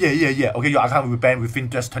 Yeah. Okay, your account will be banned within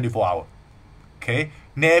just 24 hours. Okay?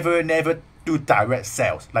 Never do direct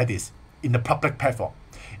sales like this in the public platform.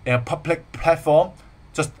 In a public platform,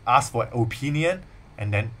 just ask for opinion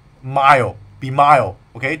and then be mild.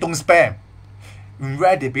 Okay? Don't spam. In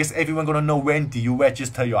Reddit, because everyone gonna know when do you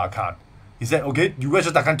register your account. You said, okay, you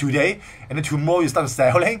register the account today, and then tomorrow you start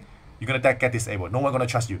selling, you're gonna get disabled. No one gonna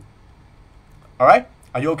trust you. Alright?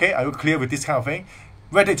 Are you okay? Are you clear with this kind of thing?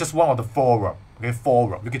 Reddit is just one of the forum. Okay,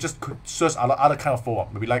 forum. You can just search other kind of forum.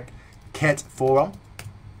 Maybe like cat forum.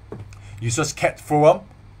 You search cat forum,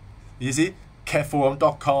 you see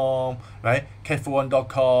catforum.com, right?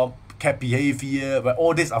 Catforum.com, cat behavior, right?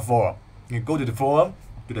 All these are forum. You go to the forum,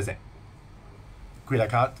 do the same. Create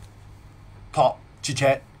account, talk, chit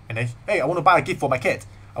chat, and then hey, I want to buy a gift for my cat.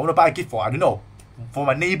 I want to buy a gift for, I don't know, for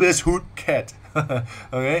my neighbor's hood cat.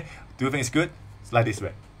 Okay, do you think it's good? It's like this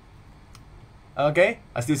way. Okay,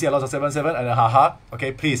 I still see a lot of 77 and haha.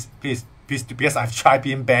 Okay, please, because I've tried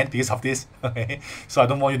being banned because of this. Okay, so I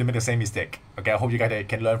don't want you to make the same mistake. Okay, I hope you guys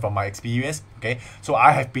can learn from my experience. Okay, so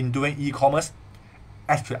I have been doing e-commerce,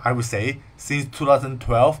 actually I would say since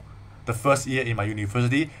 2012, the first year in my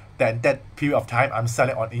university. That period of time I'm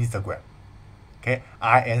selling on Instagram. Okay,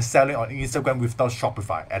 I am selling on Instagram without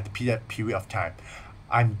Shopify at the period of time.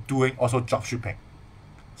 I'm doing also drop shipping.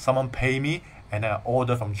 Someone pay me and then I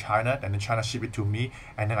order from China, and then China ship it to me,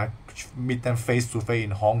 and then I meet them face to face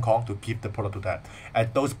in Hong Kong to give the product to them.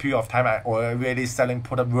 At those period of time, I already selling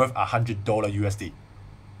product worth $100 USD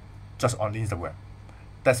just on Instagram.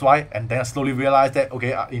 That's why, and then I slowly realized that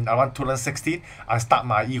okay, in around 2016, I start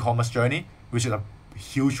my e-commerce journey, which is a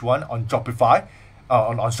huge one on Shopify,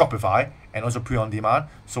 on Shopify, and also pre-on-demand.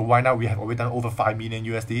 So right now we have already done over 5 million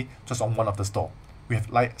USD just on one of the store. We have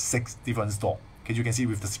like 6 different store. Okay, you can see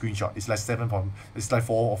with the screenshot, it's like it's like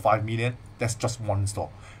 4 or 5 million. That's just one store.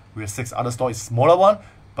 We have 6 other stores. It's smaller one,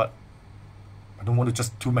 but I don't want to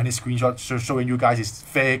just too many screenshots showing you guys it's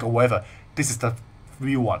fake or whatever. This is the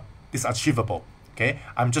real one. This is achievable. Okay,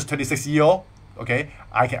 I'm just 26 years old. Okay,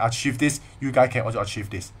 I can achieve this. You guys can also achieve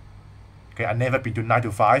this. Okay, I never been to 9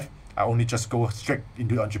 to 5. I only just go straight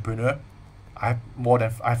into entrepreneur. I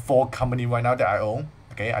have 4 companies right now that I own.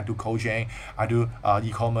 Okay, I do coaching, I do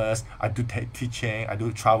e-commerce, I do teaching, I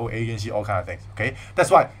do travel agency, all kind of things. Okay,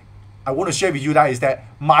 that's why I want to share with you that is that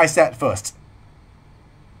mindset first.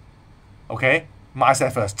 Okay,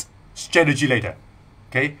 mindset first, strategy later.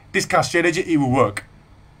 Okay, this kind of strategy it will work,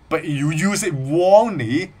 but if you use it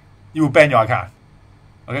wrongly, it will ban your account.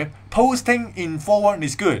 Okay, posting in forum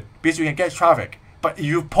is good because you can get traffic, but if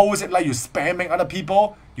you post it like you're spamming other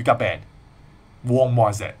people, you got banned. Wrong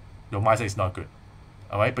mindset. Your mindset is not good.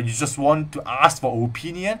 Alright, but you just want to ask for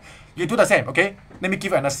opinion, you do the same. Okay, let me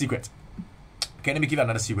give you another secret. Okay, let me give you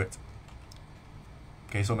another secret.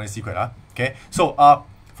 Okay, so many secrets. Okay, so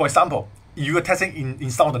for example, if you are testing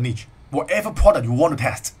in some of the niche, whatever product you want to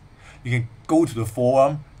test, you can go to the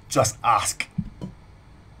forum, just ask,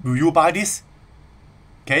 will you buy this?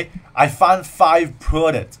 Okay, I found 5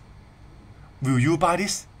 products. Will you buy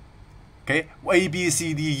this? Okay, A, B,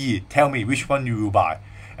 C, D, E. Tell me which one you will buy.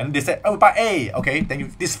 And they said, oh, buy A. Okay,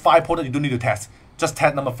 then this 5 product you don't need to test. Just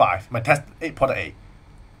test number 5. My test 8 product A.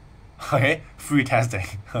 Okay, free testing.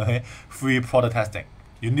 Okay, free product testing.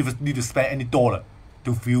 You need to spend any dollar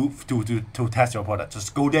to test your product.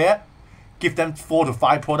 Just go there, give them 4 to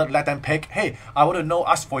 5 products, let them pick. Hey, I want to know,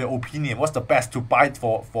 ask for your opinion. What's the best to buy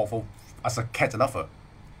for as a cat lover?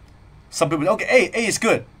 Some people, okay, A is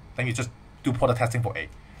good. Then you just do product testing for A.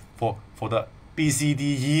 For the B, C, D,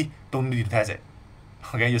 E, don't need to test it.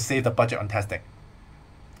 Okay, you save the budget on testing.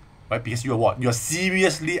 Right? Because you are what? You are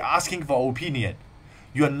seriously asking for opinion.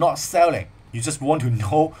 You are not selling. You just want to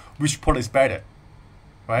know which product is better.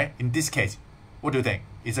 Right? In this case, what do you think?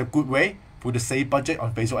 It's a good way for you to save budget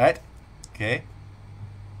on Facebook ad. Okay.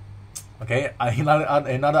 Okay,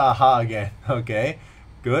 another aha again. Okay.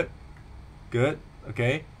 Good.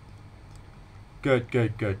 Okay. Good.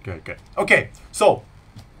 Okay, so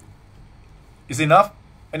is it enough?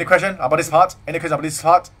 Any question about this part?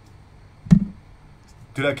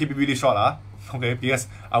 Do I keep it really short? Okay, because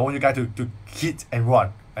I want you guys to hit and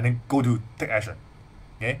run and then go to take action.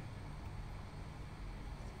 Okay.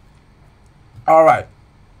 Alright.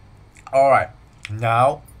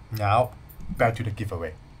 Now back to the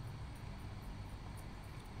giveaway.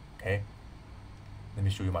 Okay. Let me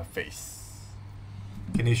show you my face.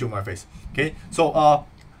 Can you show my face? Okay. So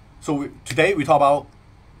today we talk about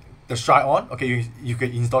the try on. Okay, you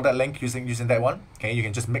can install that link using that one. Okay, you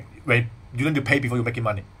can just you don't need to pay before you're making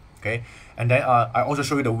money. Okay, and then I also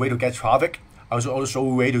show you the way to get traffic. I also show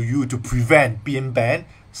a way to prevent being banned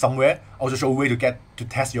somewhere. I also show a way to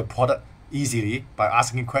test your product easily by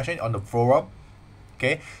asking questions on the forum.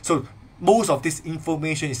 Okay, so most of this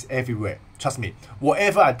information is everywhere. Trust me,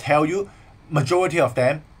 whatever I tell you, majority of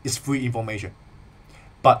them is free information.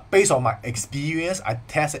 But based on my experience, I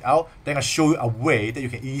test it out, then I show you a way that you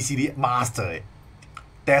can easily master it.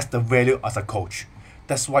 That's the value as a coach.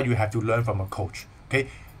 That's why you have to learn from a coach. Okay,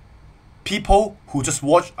 people who just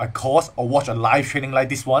watch a course or watch a live training like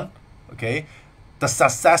this one, okay, the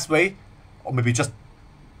success rate or maybe just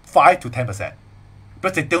 5 to 10%,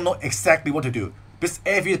 but they don't know exactly what to do. Because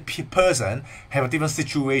every person have a different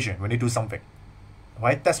situation when they do something,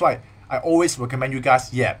 right? That's why I always recommend you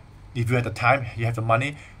guys, yeah, if you have the time, you have the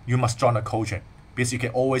money, you must join a coaching, because you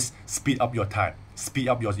can always speed up your time, speed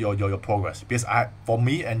up your progress. Because for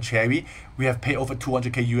me and Cherry, we have paid over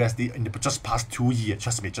 200k USD in the just past 2 years.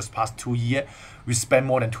 Trust me, just past 2 years, we spend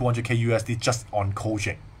more than 200k USD just on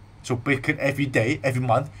coaching. So basically every day, every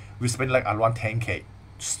month, we spend like around 10k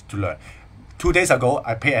just to learn. 2 days ago,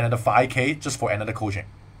 I paid another 5k just for another coaching.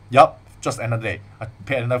 Yup, just another day. I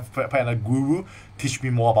paid another guru, teach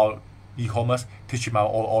me more about e-commerce, teach me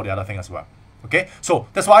about all the other things as well. Okay, so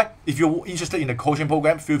that's why if you're interested in the coaching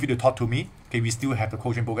program, feel free to talk to me. Okay, we still have the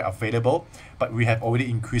coaching program available, but we have already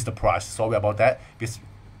increased the price. Sorry about that, because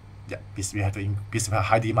we have a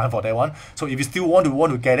high demand for that one. So if you still want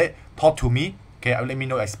to get it, talk to me. Okay, let me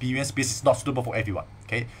know your experience, because it's not suitable for everyone.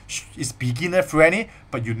 Okay, it's beginner friendly,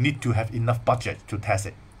 but you need to have enough budget to test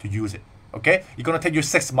it, to use it. Okay, it's gonna take you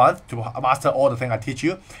 6 months to master all the things I teach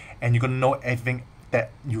you, and you're gonna know everything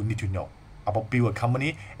that you need to know about build a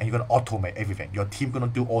company, and you're gonna automate everything. Your team gonna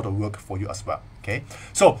do all the work for you as well. Okay,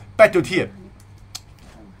 so back to here.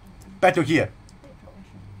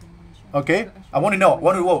 Okay, I want to know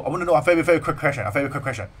a very quick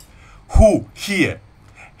question. Who here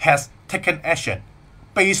has taken action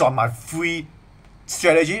based on my free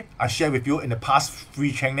strategy I share with you in the past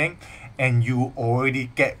free training, and you already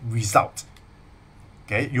get results?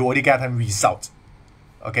 Okay, you already get a result.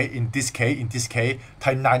 Okay, in this case,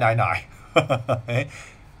 type 999. Okay?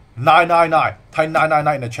 999, type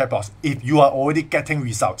 999 in the chat box if you are already getting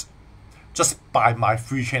results just by my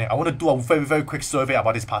free training. I want to do a very quick survey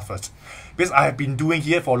about this part first, because I have been doing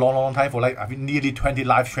here for a long time, for like I've been nearly 20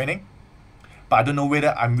 live training, but I don't know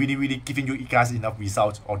whether I'm really giving you guys enough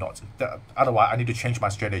results or not. Otherwise, I need to change my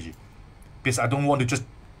strategy, because I don't want to just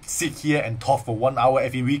sit here and talk for 1 hour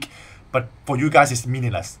every week, but for you guys it's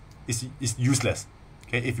meaningless, it's useless.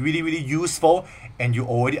 Okay, if really useful and you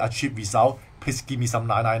already achieve result, please give me some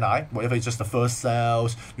 999. Whatever, it's just the first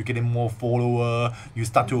sales, you're getting more follower, you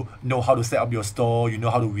start to know how to set up your store, you know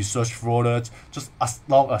how to research products, just as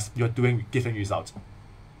long as you're giving results.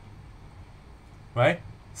 Right?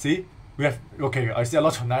 See? We have, okay, I see a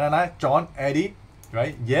lot of 999. John, Eddie,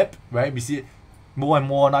 right? Yep, right? We see more and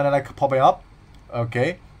more 999 popping up.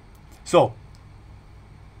 Okay. So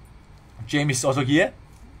James is also here.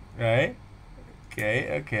 Right?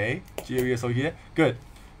 Okay. Jerry is also here. Good.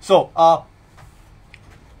 So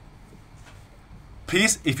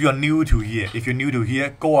please, if you're new to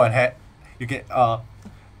here, go ahead. You can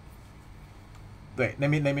wait,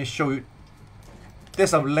 let me show you.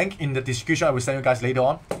 There's a link in the description I will send you guys later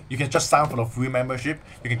on. You can just sign up for the free membership.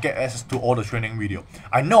 You can get access to all the training video.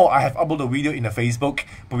 I know I have uploaded a video in the Facebook,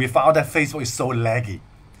 but we found that Facebook is so laggy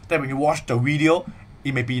that when you watch the video,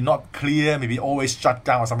 it may be not clear, maybe always shut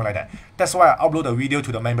down or something like that. That's why I upload a video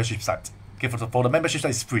to the membership site. Okay, for the membership site,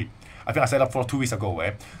 it's free. I think I set up for 2 weeks ago,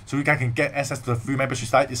 right? So you guys can get access to the free membership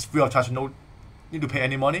site. It's free of charge, no need to pay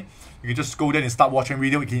any money. You can just go there and start watching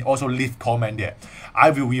video. You can also leave comment there. I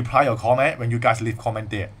will reply your comment when you guys leave comment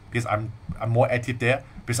there, because I'm more active there,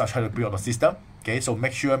 because I try to build up the system. Okay, so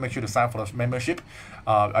make sure to sign up for the membership.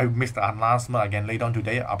 I will make the announcement again later on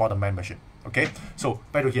today about the membership. Okay, so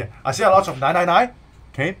back to here. I see a lot of 999.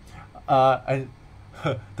 Okay, and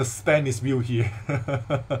the spam is real here.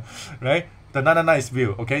 Right? The 999 is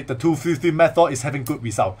real. Okay, the 250 method is having good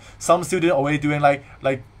result. Some students already doing like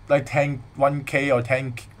 1k or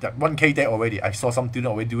 1k there already. I saw some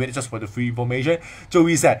students already doing it just for the free information.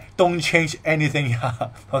 Joey said, don't change anything.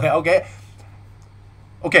 Okay.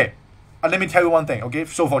 Let me tell you one thing. Okay,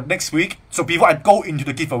 so for next week, so before I go into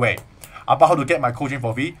the giveaway about how to get my coaching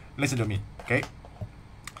for free, listen to me. Okay.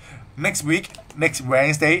 Next week, next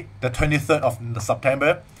Wednesday, the 23rd of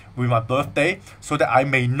September, will be my birthday, so that I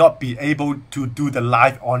may not be able to do the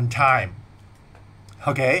live on time.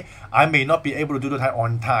 Okay, I may not be able to do the time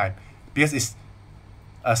on time because it's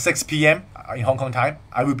 6 p.m. in Hong Kong time.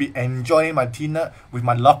 I will be enjoying my dinner with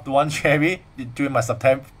my loved one Cherry during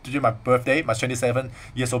my birthday, my 27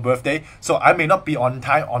 years old birthday. So I may not be on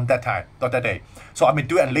time on that time, not that day. So I may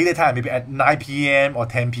do it at later time, maybe at 9 p.m. or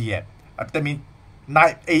 10 p.m. That means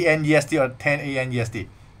 9 a.m. EST or 10 a.m. EST.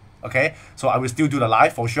 Okay, so I will still do the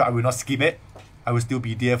live for sure. I will not skip it. I will still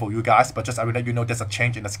be there for you guys, but just I will let you know there's a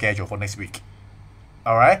change in the schedule for next week.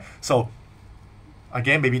 Alright, so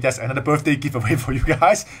again, maybe that's another birthday giveaway for you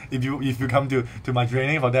guys if you come to my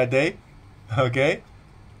training for that day. Okay.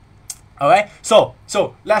 Alright, so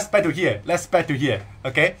let's back to here.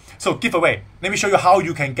 Okay, so giveaway. Let me show you how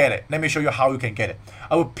you can get it.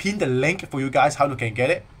 I will pin the link for you guys how you can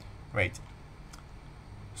get it. Right.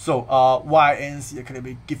 So YNC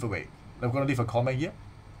Academy giveaway. I'm gonna leave a comment here.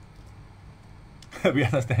 We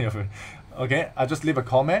understand your okay. I just leave a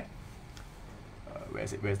comment. Where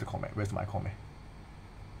is it? Where's the comment? Where's my comment?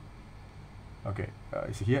 Okay,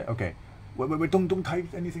 is it here? Okay. Wait, don't type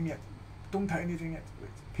anything yet. Don't type anything yet.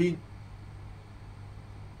 Wait. Pin.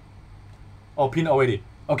 Oh, pin already.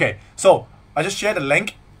 Okay, so I just shared the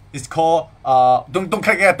link. It's called don't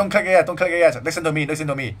click it, don't click it, don't click it yet. Listen to me.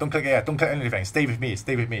 Don't click it, don't click anything. Stay with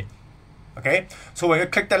me. Okay. So when you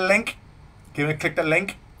click the link, okay, when you click the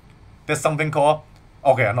link, there's something called.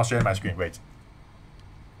 Okay, I'm not sharing my screen. Wait.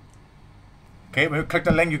 Okay, when you click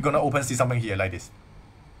the link, you're gonna see something here like this.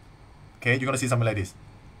 Okay, you're gonna see something like this.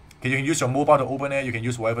 Okay, you can use your mobile to open it. You can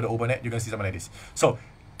use whatever to open it. You're gonna see something like this. So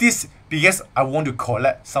this because I want to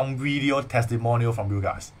collect some video testimonial from you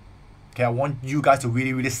guys. Okay, I want you guys to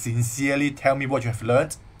really sincerely tell me what you have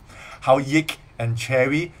learned, how Yik and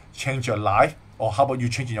Cherry changed your life, or how about you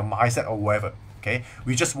changing your mindset or whatever. Okay,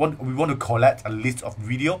 we want to collect a list of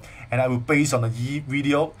video, and I will base on the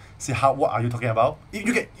video see what are you talking about.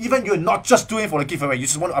 You can even you're not just doing it for the giveaway. You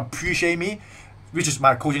just want to appreciate me, which is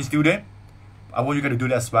my coaching student. I want you guys to do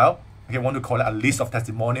that as well. Okay, I want to collect a list of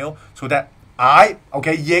testimonial so that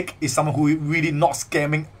Yik is someone who really not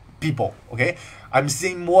scamming people. Okay, I'm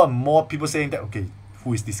seeing more and more people saying that. Okay,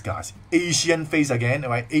 who is this guy? Asian face again,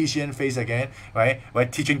 right?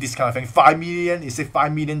 Right? Teaching this kind of thing. 5 million, is it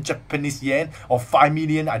 5 million Japanese yen or 5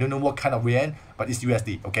 million? I don't know what kind of yen, but it's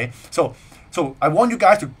USD. Okay, so I want you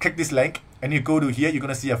guys to click this link and you go to here. You're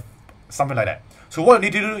gonna see something like that. So what you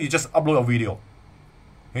need to do, you just upload a video.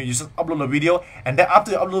 Okay, you just upload a video, and then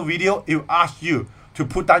after you upload a video, it will ask you to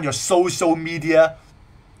put down your social media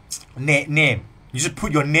name. You just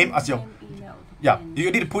put your name as your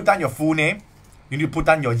You need to put down your full name. You need to put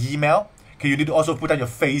down your email. Okay, you need to also put down your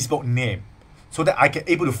Facebook name, so that I can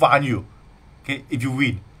able to find you. Okay, if you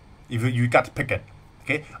win, if you got picked.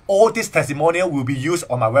 Okay, all this testimonial will be used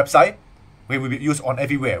on my website. It will be used on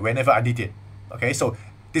everywhere whenever I need it. Okay, so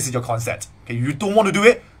this is your concept. Okay, you don't want to do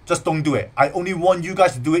it, just don't do it. I only want you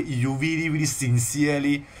guys to do it if you really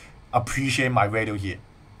sincerely appreciate my video here.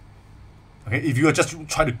 Okay, if you are just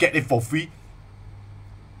trying to get it for free,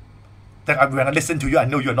 then when I listen to you, I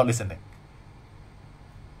know you are not listening.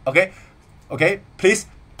 Okay, please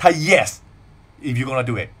type yes if you're gonna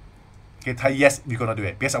do it. Okay, type yes if you're gonna do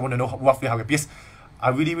it, because I want to know roughly how. Because I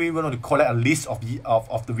really want to collect a list of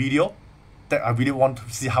the video that I really want to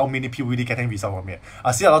see how many people really getting results from it.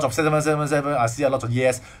 I see a lot of 777. I see a lot of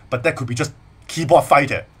yes, but that could be just keyboard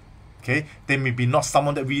fighter. Okay, they may be not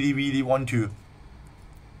someone that really want to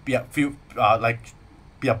be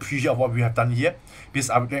appreciative of what we have done here. Because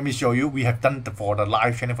let me show you, we have done for the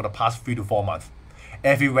live training for the past 3 to 4 months.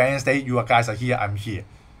 Every Wednesday, you guys are here, I'm here.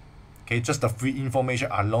 Okay, just the free information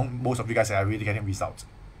alone, most of you guys are really getting results.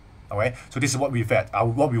 Alright, so this is what we've had.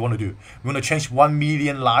 What we want to do. We want to change 1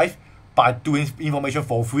 million lives by doing information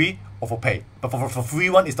for free or for pay. But for free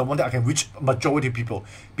one is the one that I can reach majority of people.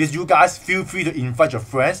 Because you guys feel free to invite your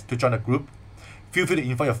friends to join the group. Feel free to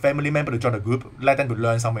invite your family member to join the group. Let them to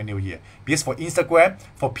learn something new here. Because for Instagram,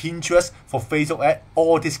 for Pinterest, for Facebook ad,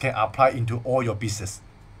 all this can apply into all your business.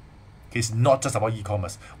 Okay, it's not just about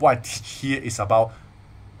e-commerce. What I teach here is about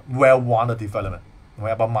well-rounded development.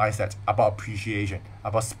 Right? About mindset, about appreciation,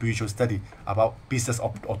 about spiritual study, about business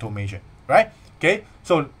automation. Right? Okay,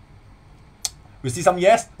 so we see some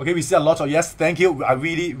yes. Okay, we see a lot of yes. Thank you. I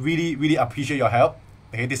really appreciate your help.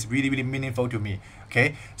 Okay, this is really meaningful to me.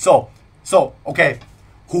 Okay, so okay,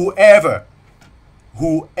 whoever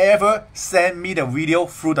send me the video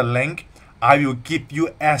through the link, I will give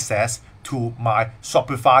you access to my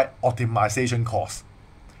Shopify optimization course.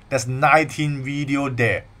 There's 19 video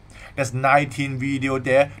there. There's 19 video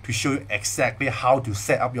there to show you exactly how to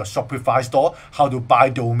set up your Shopify store, how to buy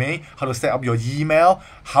domain, how to set up your email,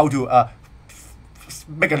 how to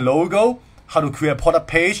make a logo, how to create a product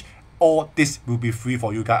page. All this will be free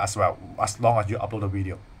for you guys as well, as long as you upload a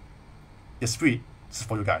video. It's free. It's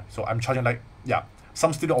for you guys. So I'm charging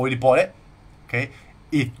some student already bought it. Okay,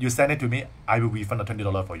 if you send it to me, I will refund the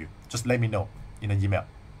 $20 for you. Just let me know in an email.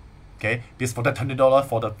 Okay, because for that $20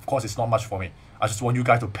 for the course is not much for me. I just want you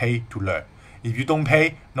guys to pay to learn. If you don't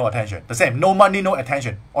pay, no attention. The same, no money, no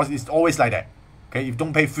attention. It's always like that. Okay, if you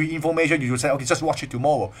don't pay free information, you just say, okay, just watch it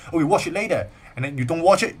tomorrow. Or we watch it later. And then you don't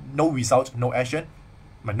watch it, no results, no action.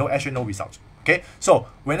 But no action, no results. Okay, so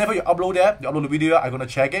whenever you upload the video, I'm gonna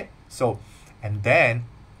check it. So, and then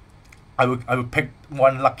I will pick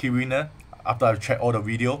one lucky winner after I check all the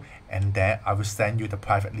video, and then I will send you the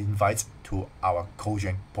private invites to our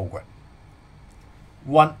coaching program.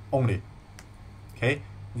 One only. Okay,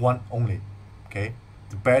 one only. Okay,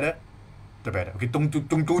 the better. Okay, don't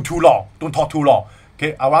go too long. Don't talk too long.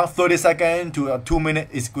 Okay, around 30 seconds to 2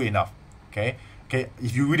 minutes is good enough. Okay,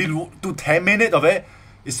 if you really do 10 minutes of it,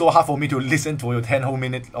 it's so hard for me to listen to your 10 whole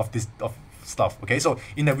minutes of this stuff. Okay, so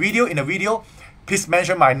in the video, please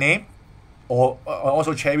mention my name or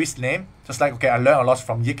also Cherry's name. Just like, okay, I learned a lot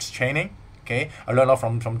from Yik's training. Okay, I learned a lot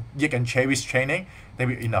from Yik and Cherry's training.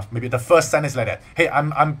 Maybe enough. Maybe the first sentence like that. Hey,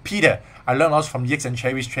 I'm Peter. I learned a lot from Yik's and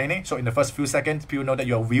Cherry's training. So in the first few seconds, people know that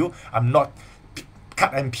you're real. I'm not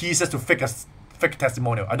cut in pieces to fake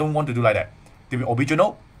testimonial. I don't want to do like that. To be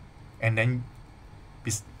original, and then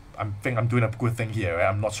I think I'm doing a good thing here. Right?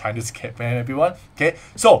 I'm not trying to skip everyone. Okay,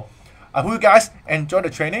 so I hope you guys enjoy the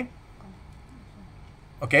training.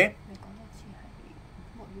 Okay.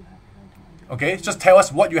 Okay, just tell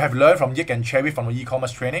us what you have learned from Yik and Cherry from the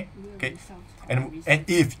e-commerce training. Okay, and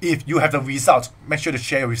if you have the results, make sure to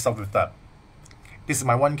share your results with them. This is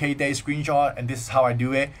my 1K day screenshot, and this is how I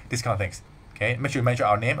do it. These kind of things. Okay, make sure you mention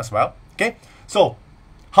our name as well. Okay, so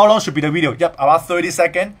how long should be the video? Yep, around 30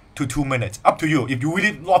 seconds to 2 minutes. Up to you. If you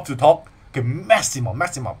really love to talk, okay, maximum.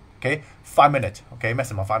 Okay, 5 minutes. Okay,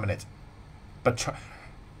 maximum 5 minutes. But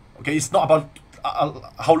okay, it's not about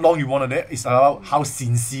how long you want it. It's about how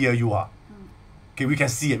sincere you are. Okay, we can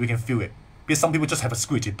see it, we can feel it. Because some people just have a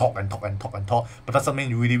script, they talk, but that doesn't mean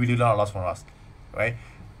you really learn a lot from us, right?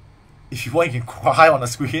 If you want, you can cry on the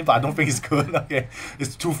screen, but I don't think it's good. Okay,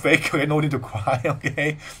 it's too fake. Okay, no need to cry.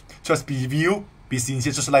 Okay, just be real, be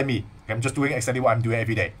sincere, just like me. Okay? I'm just doing exactly what I'm doing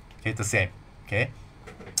every day. Okay, the same. Okay.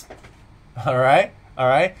 All right.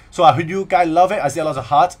 So I hope you guys love it. I see a lot of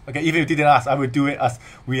hearts. Okay, even if you didn't ask, I will do it as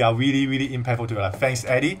we are really impactful to your life. Thanks,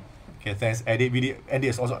 Eddie. Okay, thanks, Eddie. Really, Eddie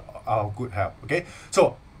is also our good help. Okay,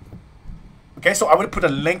 so I will put a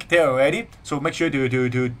link there already. So make sure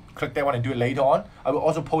to click that one and do it later on. I will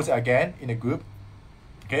also post it again in the group.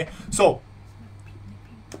 Okay, so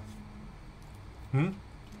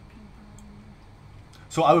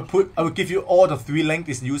so I will give you all the 3 links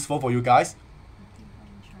is useful for you guys.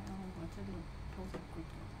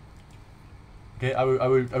 Okay, I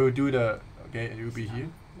will do the, okay, it will be here.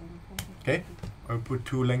 Okay, I will put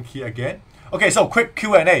 2 links here again. Okay, so quick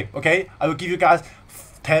Q&A. Okay, I will give you guys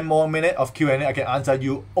 10 more minutes of Q&A. I can answer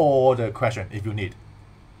you all the questions if you need.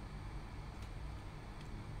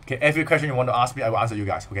 Okay, every question you want to ask me, I will answer you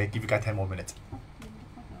guys. Okay, give you guys 10 more minutes.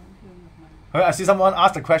 Okay, I see someone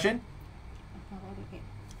ask the question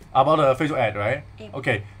about the Facebook ad, right?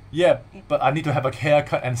 Okay, yeah, but I need to have a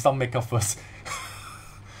haircut and some makeup first.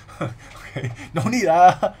 Okay, no need.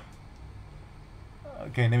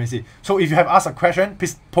 Okay, let me see. So if you have asked a question,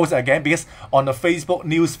 please post it again, because on the Facebook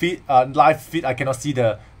news feed, live feed, I cannot see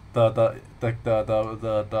the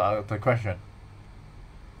question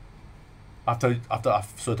after a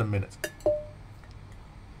certain minutes.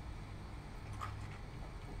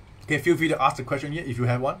 Okay, feel free to ask the question here if you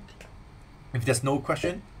have one. If there's no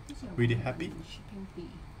question, really happy.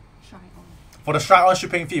 For the try on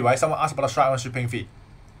shipping fee, right? Someone asked about the try on shipping fee.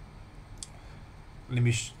 Let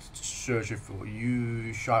me search it for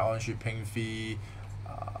you. Try on shipping fee,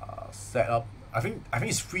 set up. I think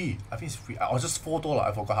it's free. I think it's free. I was just $4.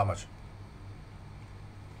 I forgot how much.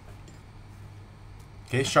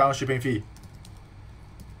 Okay, try on shipping fee.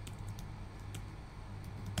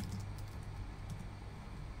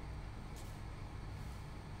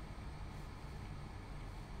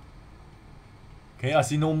 Okay, I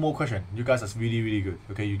see no more question. You guys are really good.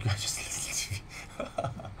 Okay, you guys just listen to me.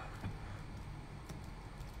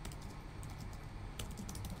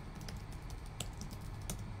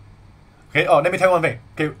 Okay, oh, let me tell you one thing.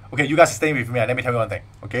 Okay, you guys stay with me. Let me tell you one thing.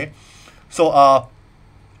 Okay, so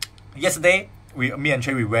yesterday me and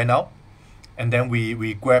Trey, we went out, and then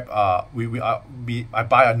we grab I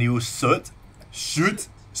buy a new suit,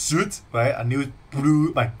 right? A new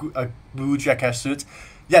blue jacket suit.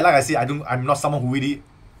 Yeah, like I said, I'm not someone who really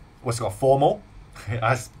was got formal.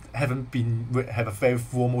 I haven't have a very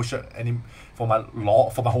formal shirt for my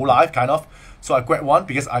whole life, kind of. So I grabbed one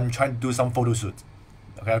because I'm trying to do some photo shoot.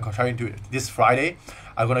 Okay, I'm trying to do it this Friday.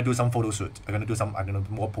 I'm gonna do some photo shoot. I'm gonna do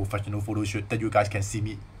more professional photo shoot that you guys can see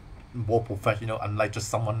me more professional, unlike just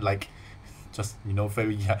someone like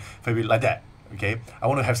very like that. Okay, I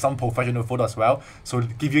want to have some professional photo as well. So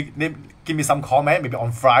give me some comment maybe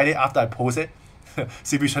on Friday after I post it.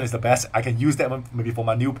 See which one is the best. I can use that one maybe for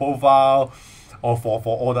my new profile or for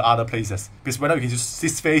all the other places. Because right now you can just see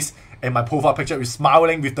his face and my profile picture is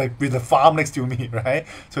smiling with the farm next to me, right?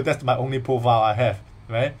 So that's my only profile I have,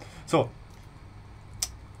 right? So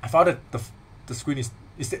I found that the screen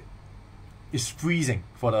is freezing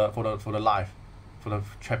for the live, for the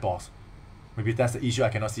chat box. Maybe that's the issue. I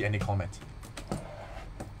cannot see any comments.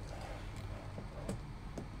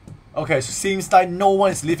 Okay, so seems like no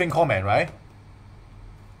one is leaving comment, right?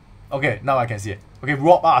 Okay, now I can see it. Okay,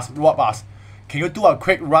 Rob asked, can you do a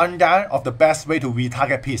quick rundown of the best way to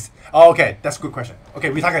retarget piece? Oh, okay, that's a good question. Okay,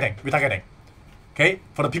 retargeting. Okay,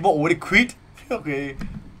 for the people already quit, okay,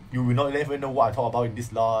 you will not even know what I talk about in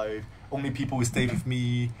this live. Only people who stay with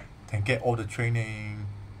me can get all the training.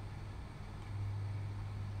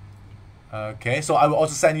 Okay, so I will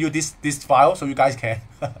also send you this file so you guys can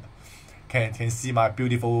can see my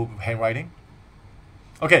beautiful handwriting.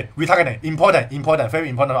 Okay, retargeting, important, very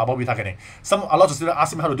important about retargeting. A lot of students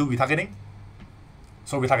ask me how to do retargeting.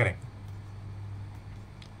 So retargeting,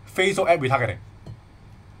 Facebook ad retargeting.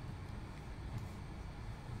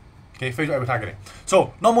 Okay, Facebook ad retargeting.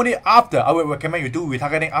 So normally I will recommend you do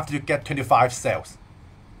retargeting after you get 25 sales.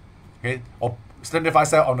 Okay, or 75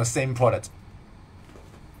 sales on the same product.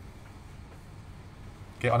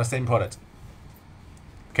 Okay, on the same product.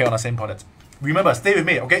 Okay, on the same product. Remember, stay with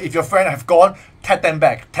me. Okay, if your friend have gone, tag them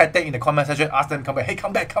in the comment section. Ask them to come back. Hey,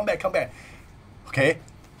 come back. Okay,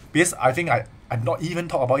 because I think I'm not even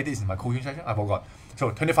talk about this in my coaching session. I forgot.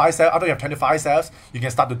 So 25 sales. After you have 25 sales, you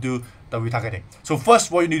can start to do the retargeting. So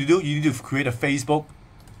first, what you need to do, you need to create a Facebook.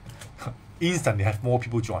 Instantly have more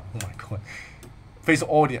people join. Oh my god.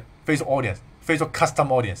 Facebook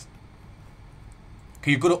custom audience.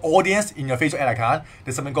 Okay, you go to audience in your Facebook ad account.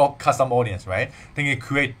 There's something called custom audience, right? Then you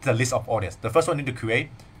create the list of audience. The first one you need to create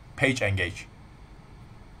page engage.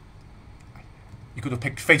 You go to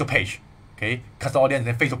Facebook page, okay, custom audience,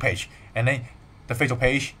 then Facebook page, and then the Facebook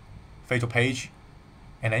page,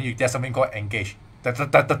 and then there's something called engage.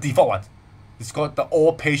 The default one. It's called the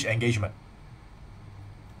all page engagement.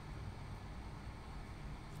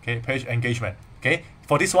 Okay, page engagement. Okay,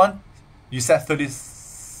 for this one, you set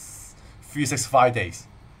 365 days.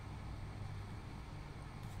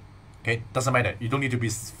 Okay, doesn't matter. You don't need to be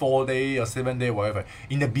 4 days or 7 days, whatever.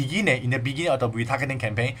 In the beginning of the retargeting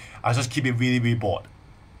campaign, I just keep it really broad.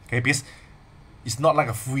 Okay, because it's not like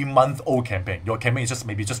a 3-month-old campaign. Your campaign is just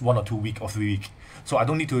maybe just 1 or 2 weeks or 3 weeks. So I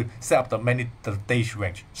don't need to set up the days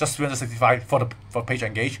range. Just 365 for page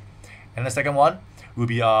engage. And the second one will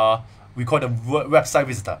be we call the website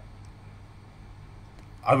visitor.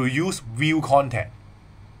 I will use view content.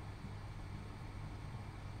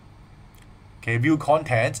 Okay, view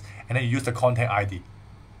content, and then you use the content ID.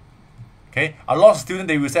 Okay, a lot of students,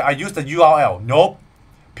 they will say, I use the URL. Nope,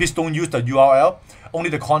 please don't use the URL.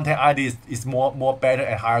 Only the content ID is more better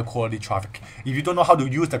and higher quality traffic. If you don't know how to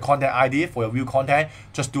use the content ID for your view content,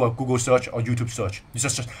 just do a Google search or YouTube search. It's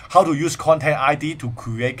just how to use content ID to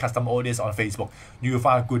create custom audience on Facebook. You will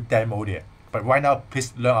find a good demo there. But right now,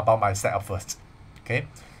 please learn about my setup first. Okay,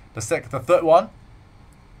 the third one,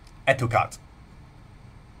 add to cart.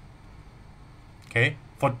 Okay,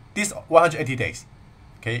 for this 180 days.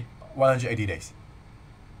 Okay, 180 days.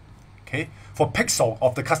 Okay, for pixel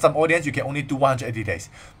of the custom audience, you can only do 180 days.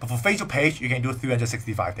 But for Facebook page, you can do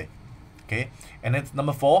 365 days. Okay, and then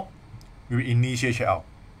number 4, we will initiate checkout.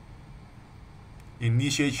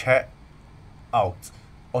 Initiate checkout,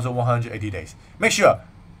 also 180 days. Make sure,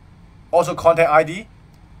 also content ID.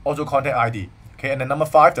 Okay, and then number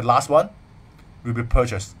 5, the last one, will be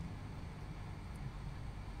purchase.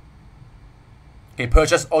 Okay,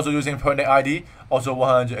 purchase also using content ID, also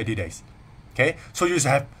 180 days. Okay, so you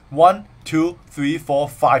have 1, 2, 3, 4,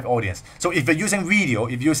 5 audience. So if you're using video,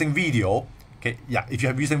 okay, yeah, if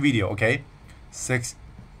you're using video, okay, 6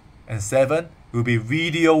 and 7 will be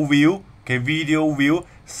video view. Okay, video view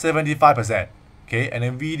 75%. Okay, and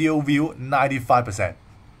then video view 95%.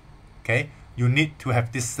 Okay, you need to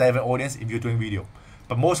have this 7 audience if you're doing video.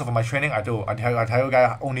 But most of my training, I tell you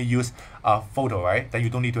guys only use photo, right? Then you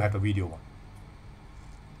don't need to have the video one.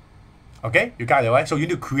 Okay, you got it, right? So you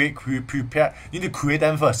need to prepare. You need to create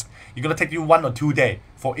them first. You're gonna take you 1 or 2 days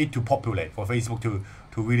for it to populate, for Facebook to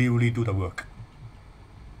really do the work.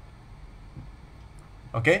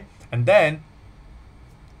 Okay, and then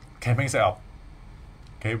campaign setup.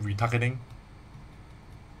 Okay, retargeting.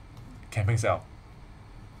 Campaign setup.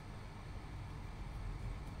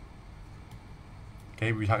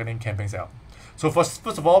 Okay, retargeting, campaign setup. So first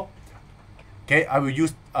of all, okay, I will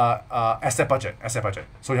use asset budget.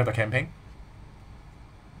 So you have the campaign.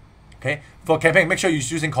 Okay, for campaign, make sure you're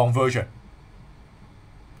using conversion,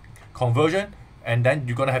 and then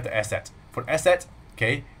you're gonna have the asset. For asset,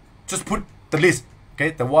 okay, just put the list. Okay,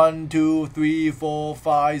 the 1, 2, 3, 4,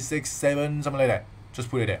 5, 6, 7, something like that. Just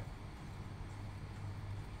put it there.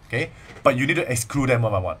 Okay, but you need to exclude them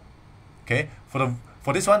one by one. Okay,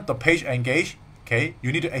 for this one, the page engage. Okay,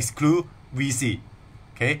 you need to exclude VC.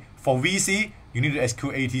 Okay, for VC, you need to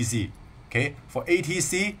exclude ATC. Okay, for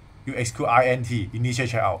ATC, you exclude INT, initial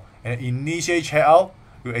checkout. And initial checkout,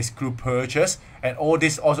 you exclude purchase. And all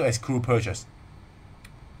this also exclude purchase.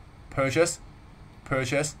 purchase,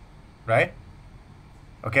 right?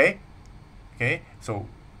 Okay, so,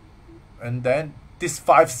 and then this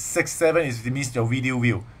 5, 6, 7 is it means your video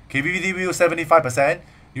view. Okay, video view 75%,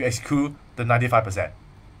 you exclude the 95%.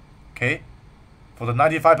 Okay, for the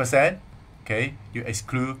 95%, okay, you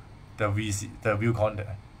exclude the view content.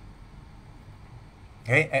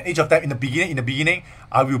 Okay, and each of them in the beginning,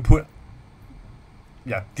 I will put,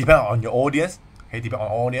 depending on your audience. Okay, depending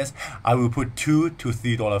on audience, I will put $2 to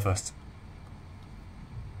 $3 first.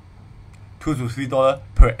 $2 to $3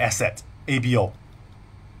 per asset. ABO.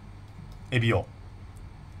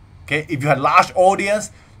 Okay, if you have large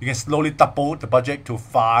audience, you can slowly double the budget to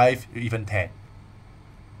 5 or even 10.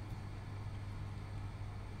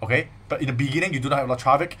 Okay, but in the beginning you do not have a lot of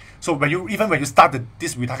traffic. So when you start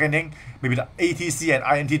this retargeting, maybe the ATC and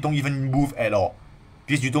INT don't even move at all,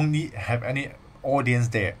 because you don't have any audience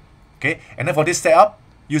there. Okay, and then for this setup,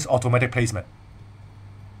 use automatic placement.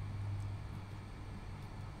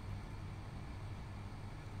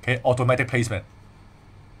 Okay, automatic placement.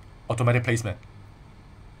 Okay,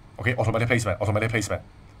 automatic placement.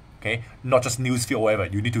 Okay, not just newsfeed or whatever.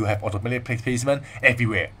 You need to have automatic placement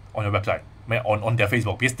everywhere on your website, on their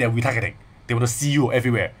Facebook, because they're retargeting. They want to see you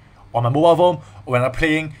everywhere. On my mobile phone, when I'm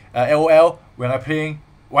playing LOL, when I'm playing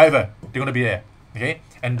whatever, they're gonna be there. Okay,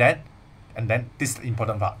 and then this is the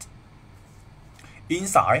important part.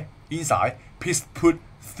 Inside, please put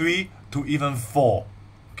 3 to even 4.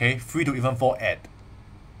 Okay, 3 to even 4 ad.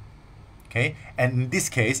 Okay, and in this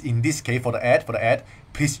case, for the ad,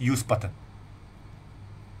 please use button.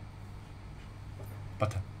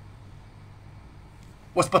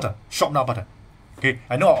 What's button? Shop now button. Okay,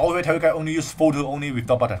 I know I always tell you guys only use photo only with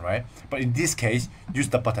the button, right? But in this case, use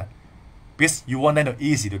the button, because you want them to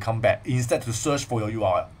easy to come back instead to search for your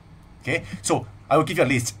URL. Okay, so I will give you a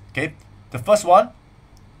list. Okay, the first one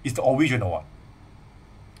is the original one.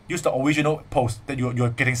 Use the original post that you're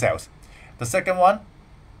getting sales. The second one,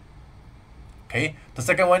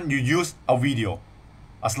 you use a video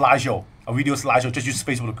slideshow. Just use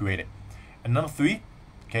Facebook to create it. And number 3,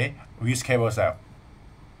 okay, we use carousel.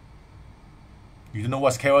 You don't know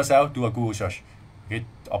what's carousel? Do a Google search. Okay,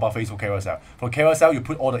 about Facebook carousel. For carousel, you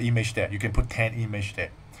put all the image there. You can put 10 image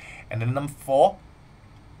there. And then number 4,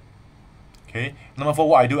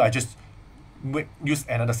 what I do, I just use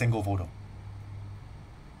another single photo.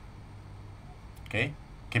 Okay,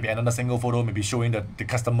 can be another single photo, maybe showing the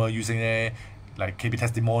customer using it, like can be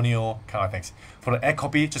testimonial kind of things. For the ad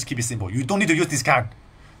copy, just keep it simple. You don't need to use discount.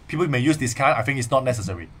 People may use discount. I think it's not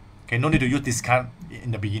necessary. Okay, no need to use discount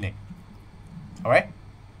in the beginning. All right.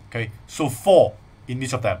 Okay, so 4 in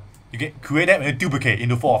each of them. You can create them and duplicate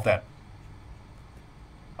into 4 of them.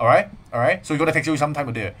 All right. So it's gonna take you some time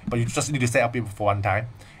to do it, but you just need to set up it for one time.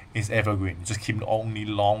 It's evergreen. You just keep it only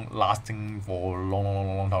long lasting for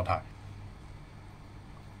long time.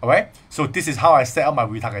 All right. So this is how I set up my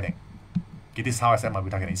retargeting. Okay, this is how I set my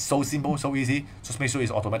retargeting. It's so simple, so easy. Just make sure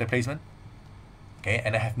it's automatic placement. Okay,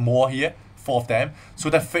 and I have more here, 4 of them, so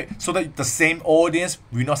that the same audience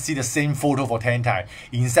will not see the same photo for 10 times.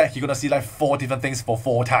 Instead, he's gonna see like 4 different things for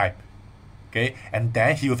 4 times. Okay, and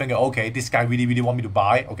then he will think, okay, this guy really want me to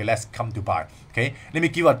buy. Okay, let's come to buy. Okay, let me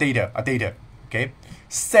give you a data. Okay,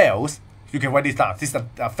 sales. You can write this down. This is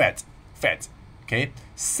a fact. Okay,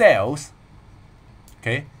 sales.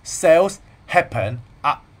 Okay, sales happen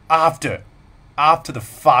after the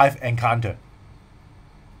 5 encounter.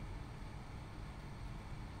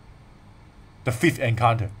 The 5th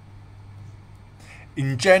encounter.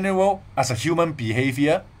 In general, as a human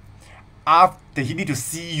behavior, after he need to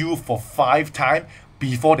see you for 5 times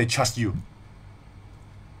before they trust you.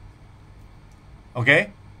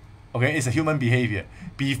 Okay, it's a human behavior.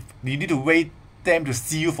 You need to wait them to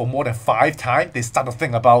see you for more than 5 times. They start to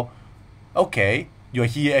think about, okay, you're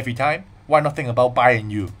here every time. Why not think about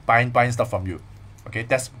buying stuff from you? Okay,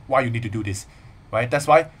 that's why you need to do this, right? That's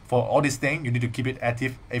why for all these things you need to keep it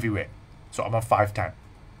active everywhere. So I'm on 5 times.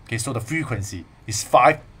 Okay, so the frequency is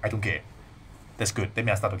 5. I don't care. That's good. That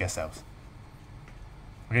means I start to get sales.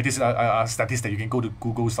 Okay, this is a statistic. You can go to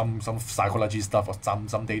Google some psychology stuff or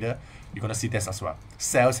some data. You're gonna see this as well.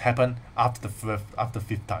 Sales happen after the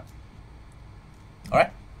 5th time. All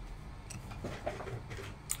right.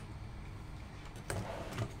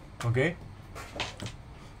 Okay.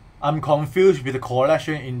 I'm confused with the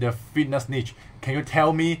correlation in the fitness niche. Can you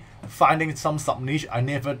tell me finding some sub niche? I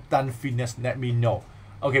never done fitness. Let me know.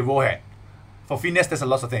 Okay, Rohan. For fitness, there's a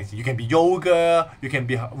lot of things. You can be yoga. You can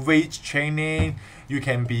be weight training. You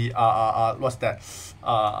can be what's that?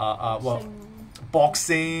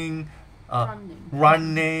 Boxing.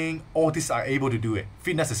 Running. All these are able to do it.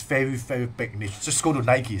 Fitness is very big niche. Just go to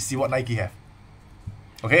Nike. See what Nike have.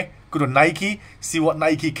 Okay. Go to Nike, see what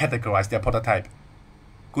Nike categorize their product type.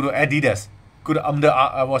 Go to Adidas. Go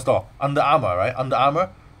to what's the Under Armour, right? Under Armour.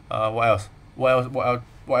 What else? What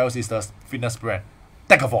else is the fitness brand?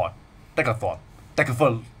 Decathlon. I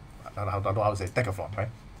don't know how to say Decathlon, right?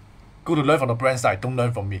 Go to learn from the brand side. Don't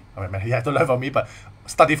learn from me. I mean, you have to learn from me, but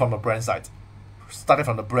study from the brand side. Study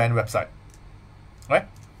from the brand website, right?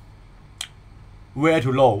 Where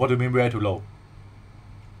to low? What do you mean where to low?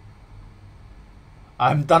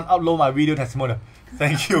 I'm done upload my video testimonial.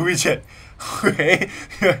 Thank you, Richard. Okay.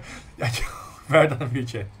 Well done,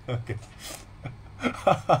 Richard. Okay.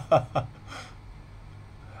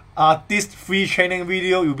 This free training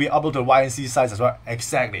video will be uploaded to YNC sites as well.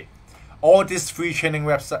 Exactly. All this free training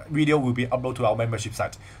website video will be uploaded to our membership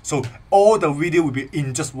site. So all the video will be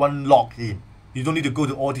in just one login. You don't need to go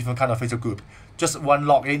to all different kind of Facebook group. Just one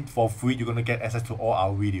login for free. You're gonna get access to all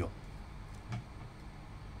our video.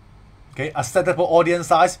 Okay, acceptable audience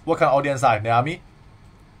size. What kind of audience size, Naomi?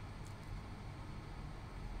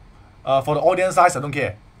 For the audience size, I don't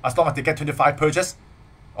care. As long as they get 25 purchase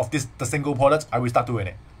of the single product, I will start doing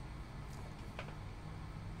it.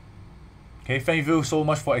 Okay, thank you so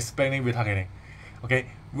much for explaining retargeting. Okay,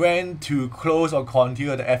 when to close or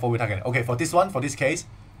continue the effort retargeting. Okay, for this case,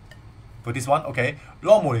 okay,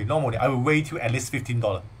 normally I will wait till at least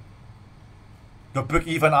 $15. Your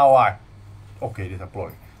break-even ROI. Okay, this is a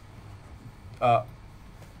blurry.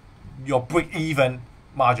 Your break-even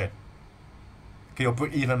margin. Okay, your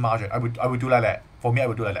break-even margin. I would do like that. For me, I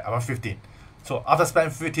would do like that. I want 15. So after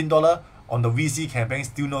spending $15 on the VC campaign,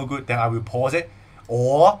 still no good, then I will pause it.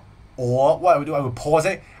 Or what I will do, I will pause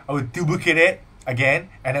it, I will duplicate it again,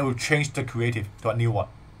 and I will change the creative to a new one.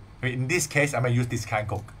 Okay, in this case, I might use discount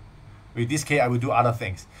code. In this case, I will do other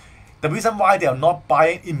things. The reason why they are not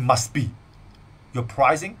buying, it must be your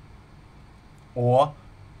pricing, or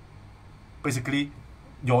basically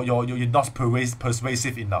you're not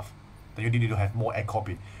persuasive enough. Then you need to have more ad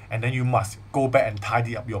copy, and then you must go back and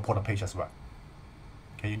tidy up your product page as well.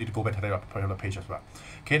 Okay, you need to go back to the product page as well.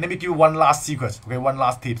 Okay, let me give you one last secret. Okay, one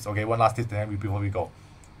last tips. Okay, one last tip then before we go.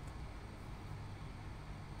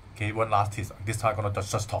 Okay, one last tip. This time I'm gonna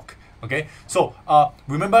just talk. Okay, so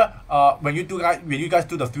remember when you guys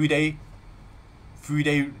do the 3-day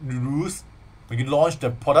rules, when you launch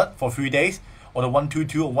the product for 3 days, or the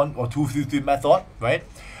 1-2-2 or 1-2-3 method, right?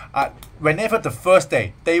 Whenever the first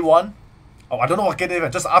day, day one, I don't know what get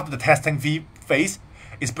it, just after the testing phase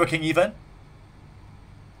is breaking even.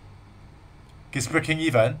 It's breaking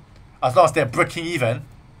even. As long as they're breaking even,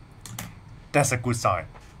 that's a good sign.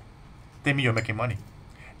 That means you're making money.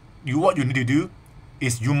 What you need to do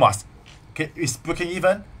is you must. Okay, it's breaking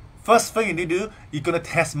even. First thing you need to do, you're gonna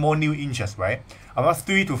test more new inches, right? About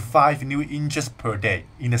 3 to 5 new inches per day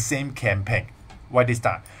in the same campaign. Why this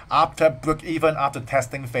time? After break even, after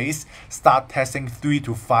testing phase, start testing 3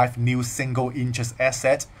 to 5 new single inches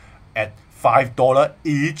assets at $5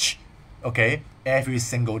 each. Okay, every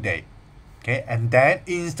single day. Okay, and then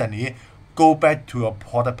instantly go back to your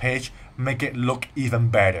product page, make it look even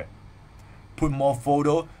better. Put more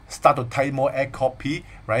photo, start to type more ad copy,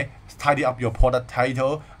 right? Tidy up your product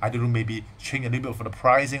title. I don't know, maybe change a little bit for the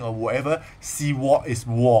pricing or whatever. See what is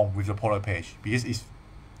wrong with the product page, because it's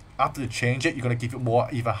after you change it, you're gonna give it more,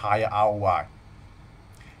 even higher ROI.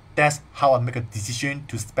 That's how I make a decision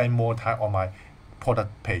to spend more time on my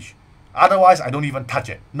product page. Otherwise, I don't even touch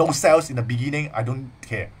it. No sales in the beginning, I don't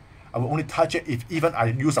care. I will only touch it if even I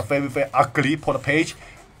use a very, very ugly product page,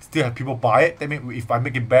 still have people buy it. That means if I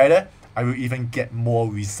make it better, I will even get more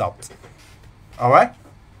results. Alright?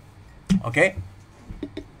 Okay?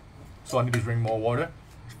 So I need to drink more water.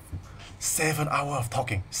 7 hours of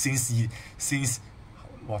talking since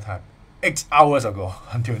what time? 8 hours ago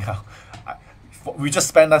until now. We just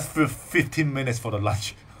spent that 15 minutes for the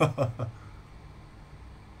lunch.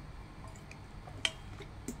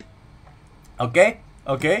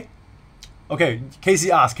 Okay,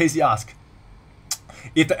 Casey asked,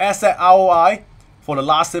 if the asset ROI for the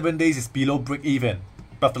last 7 days is below break even,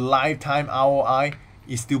 but the lifetime ROI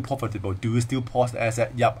is still profitable, do you still pause the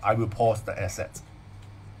asset? Yup, I will pause the asset.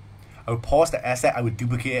 I will pause the asset, I will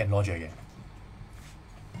duplicate it and launch it again.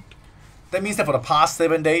 That means that for the past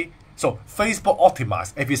 7 days, so Facebook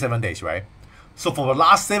optimized every 7 days, right? So for the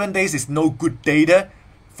last 7 days, is no good data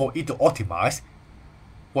for it to optimize.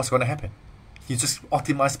 What's going to happen? You just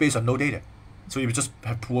optimize based on no data. So you will just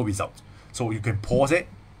have poor results. So you can pause it,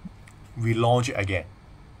 relaunch it again.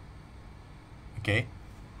 Okay?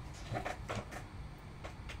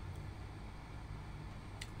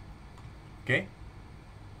 Okay?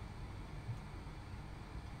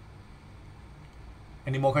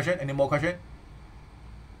 Any more question?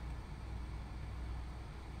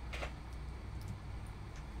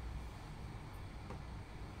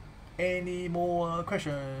 any more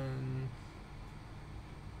question?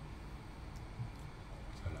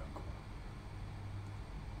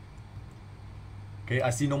 Okay, I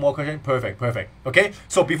see no more question. Perfect. Okay,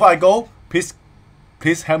 so before I go, please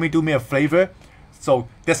help me do me a favor. So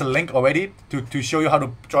there's a link already to show you how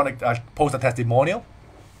to join post a testimonial.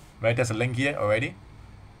 Right, there's a link here already.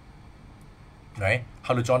 Right,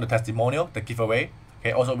 how to join the testimonial, the giveaway.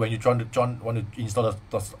 Okay, also when you want to install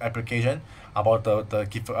the application about the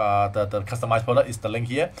customized product, is the link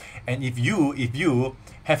here. And if you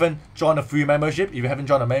haven't joined a free membership,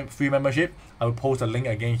 free membership, I will post a link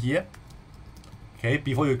again here. Okay,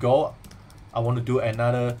 before you go, I want to do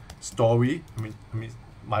another story. I mean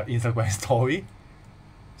my Instagram story.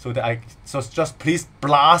 So just please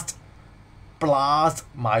blast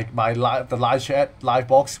my live chat, live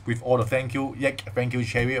box with all the thank you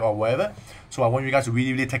cherry or whatever. So I want you guys to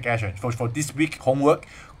really take action. For this week homework,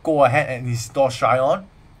 go ahead and install Shine,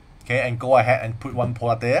 okay, and go ahead and put one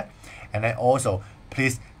product there. And then also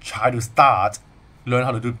please try to learn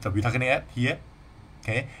how to do the retargeting app here,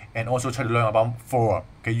 okay, and also try to learn about forum.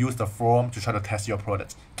 Okay, use the forum to try to test your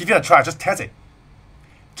product. Give it a try, just test it.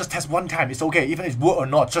 Just test one time, it's okay. Even if it's work or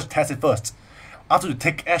not, just test it first. After you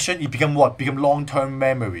take action, it become what? Become long-term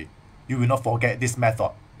memory. You will not forget this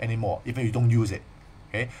method anymore, even if you don't use it.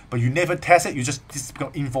 Okay? But you never test it, this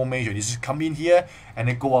become information. You just come in here and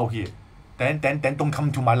then go out here. Then don't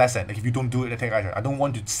come to my lesson. Like if you don't do it, take action. I don't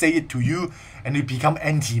want to say it to you and it become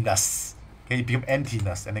emptiness. Okay, it become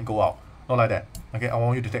emptiness and then go out. Not like that. Okay, I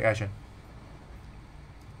want you to take action.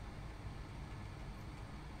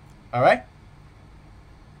 Alright?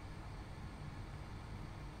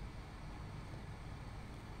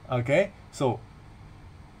 Okay, so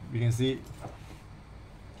you can see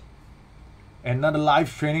another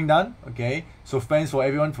live training done. Okay, so thanks for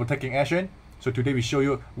everyone for taking action. So today we show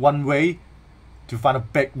you one way to find a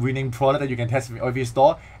big winning product that you can test in every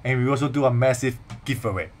store, and we also do a massive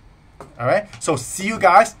giveaway. All right, so see you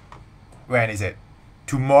guys. When is it?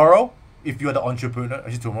 Tomorrow. If you are the entrepreneur,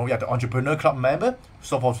 tomorrow you are the entrepreneur club member.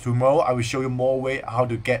 So for tomorrow, I will show you more way how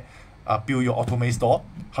to get build your automate store,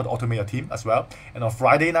 how to automate your team as well. And on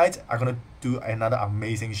Friday night, I'm gonna do another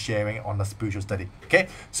amazing sharing on the spiritual study. Okay,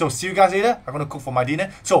 so see you guys later. I'm gonna cook for my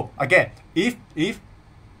dinner. So again, if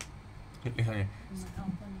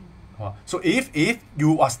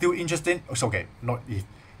you are still interested, it's okay, not if.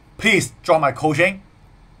 Please join my coaching.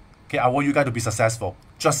 Okay, I want you guys to be successful.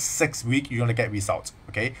 Just 6 weeks, you're gonna get results.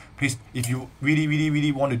 Okay, please, if you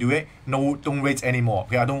really want to do it, don't wait anymore.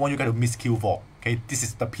 Okay, I don't want you guys to miss Q4. Okay, this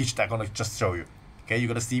is the pitch that I'm gonna just show you. Okay, you're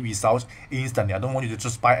gonna see results instantly. I don't want you to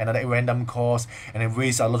just buy another random course and then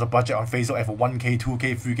waste a lot of budget on Facebook and for 1K,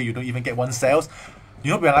 2K, 3K, you don't even get one sales.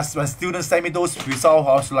 You know, when students send me those results,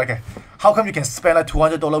 I was like, how come you can spend like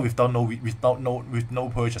 $200 with no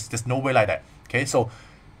purchase? There's no way like that. Okay, so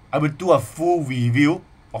I will do a full review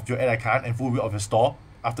of your ad account and full review of your store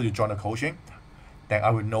after you join the coaching. Then I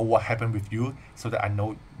will know what happened with you, so that I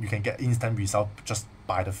know you can get instant result just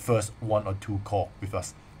by the first 1 or 2 call with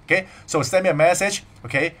us. Okay, so send me a message,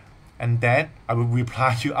 okay, and then I will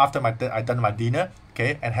reply to you after I done my dinner.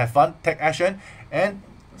 Okay, and have fun, take action, and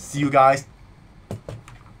see you guys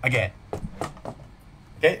again.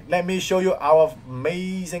 Okay, let me show you our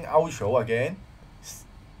amazing outro again.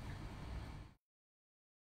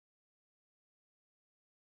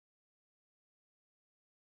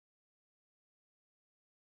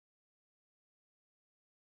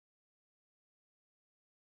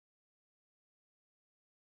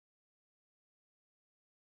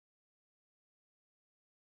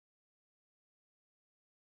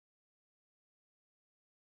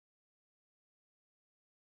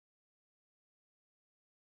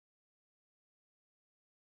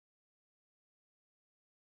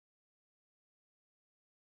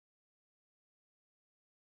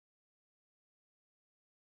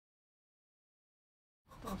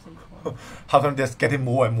 How come there's getting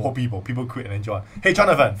more and more people quit and enjoy? Hey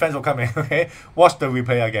Jonathan, thanks for coming. Okay, watch the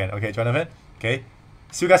replay again. Okay Jonathan, okay,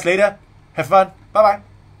 see you guys later, have fun, bye bye.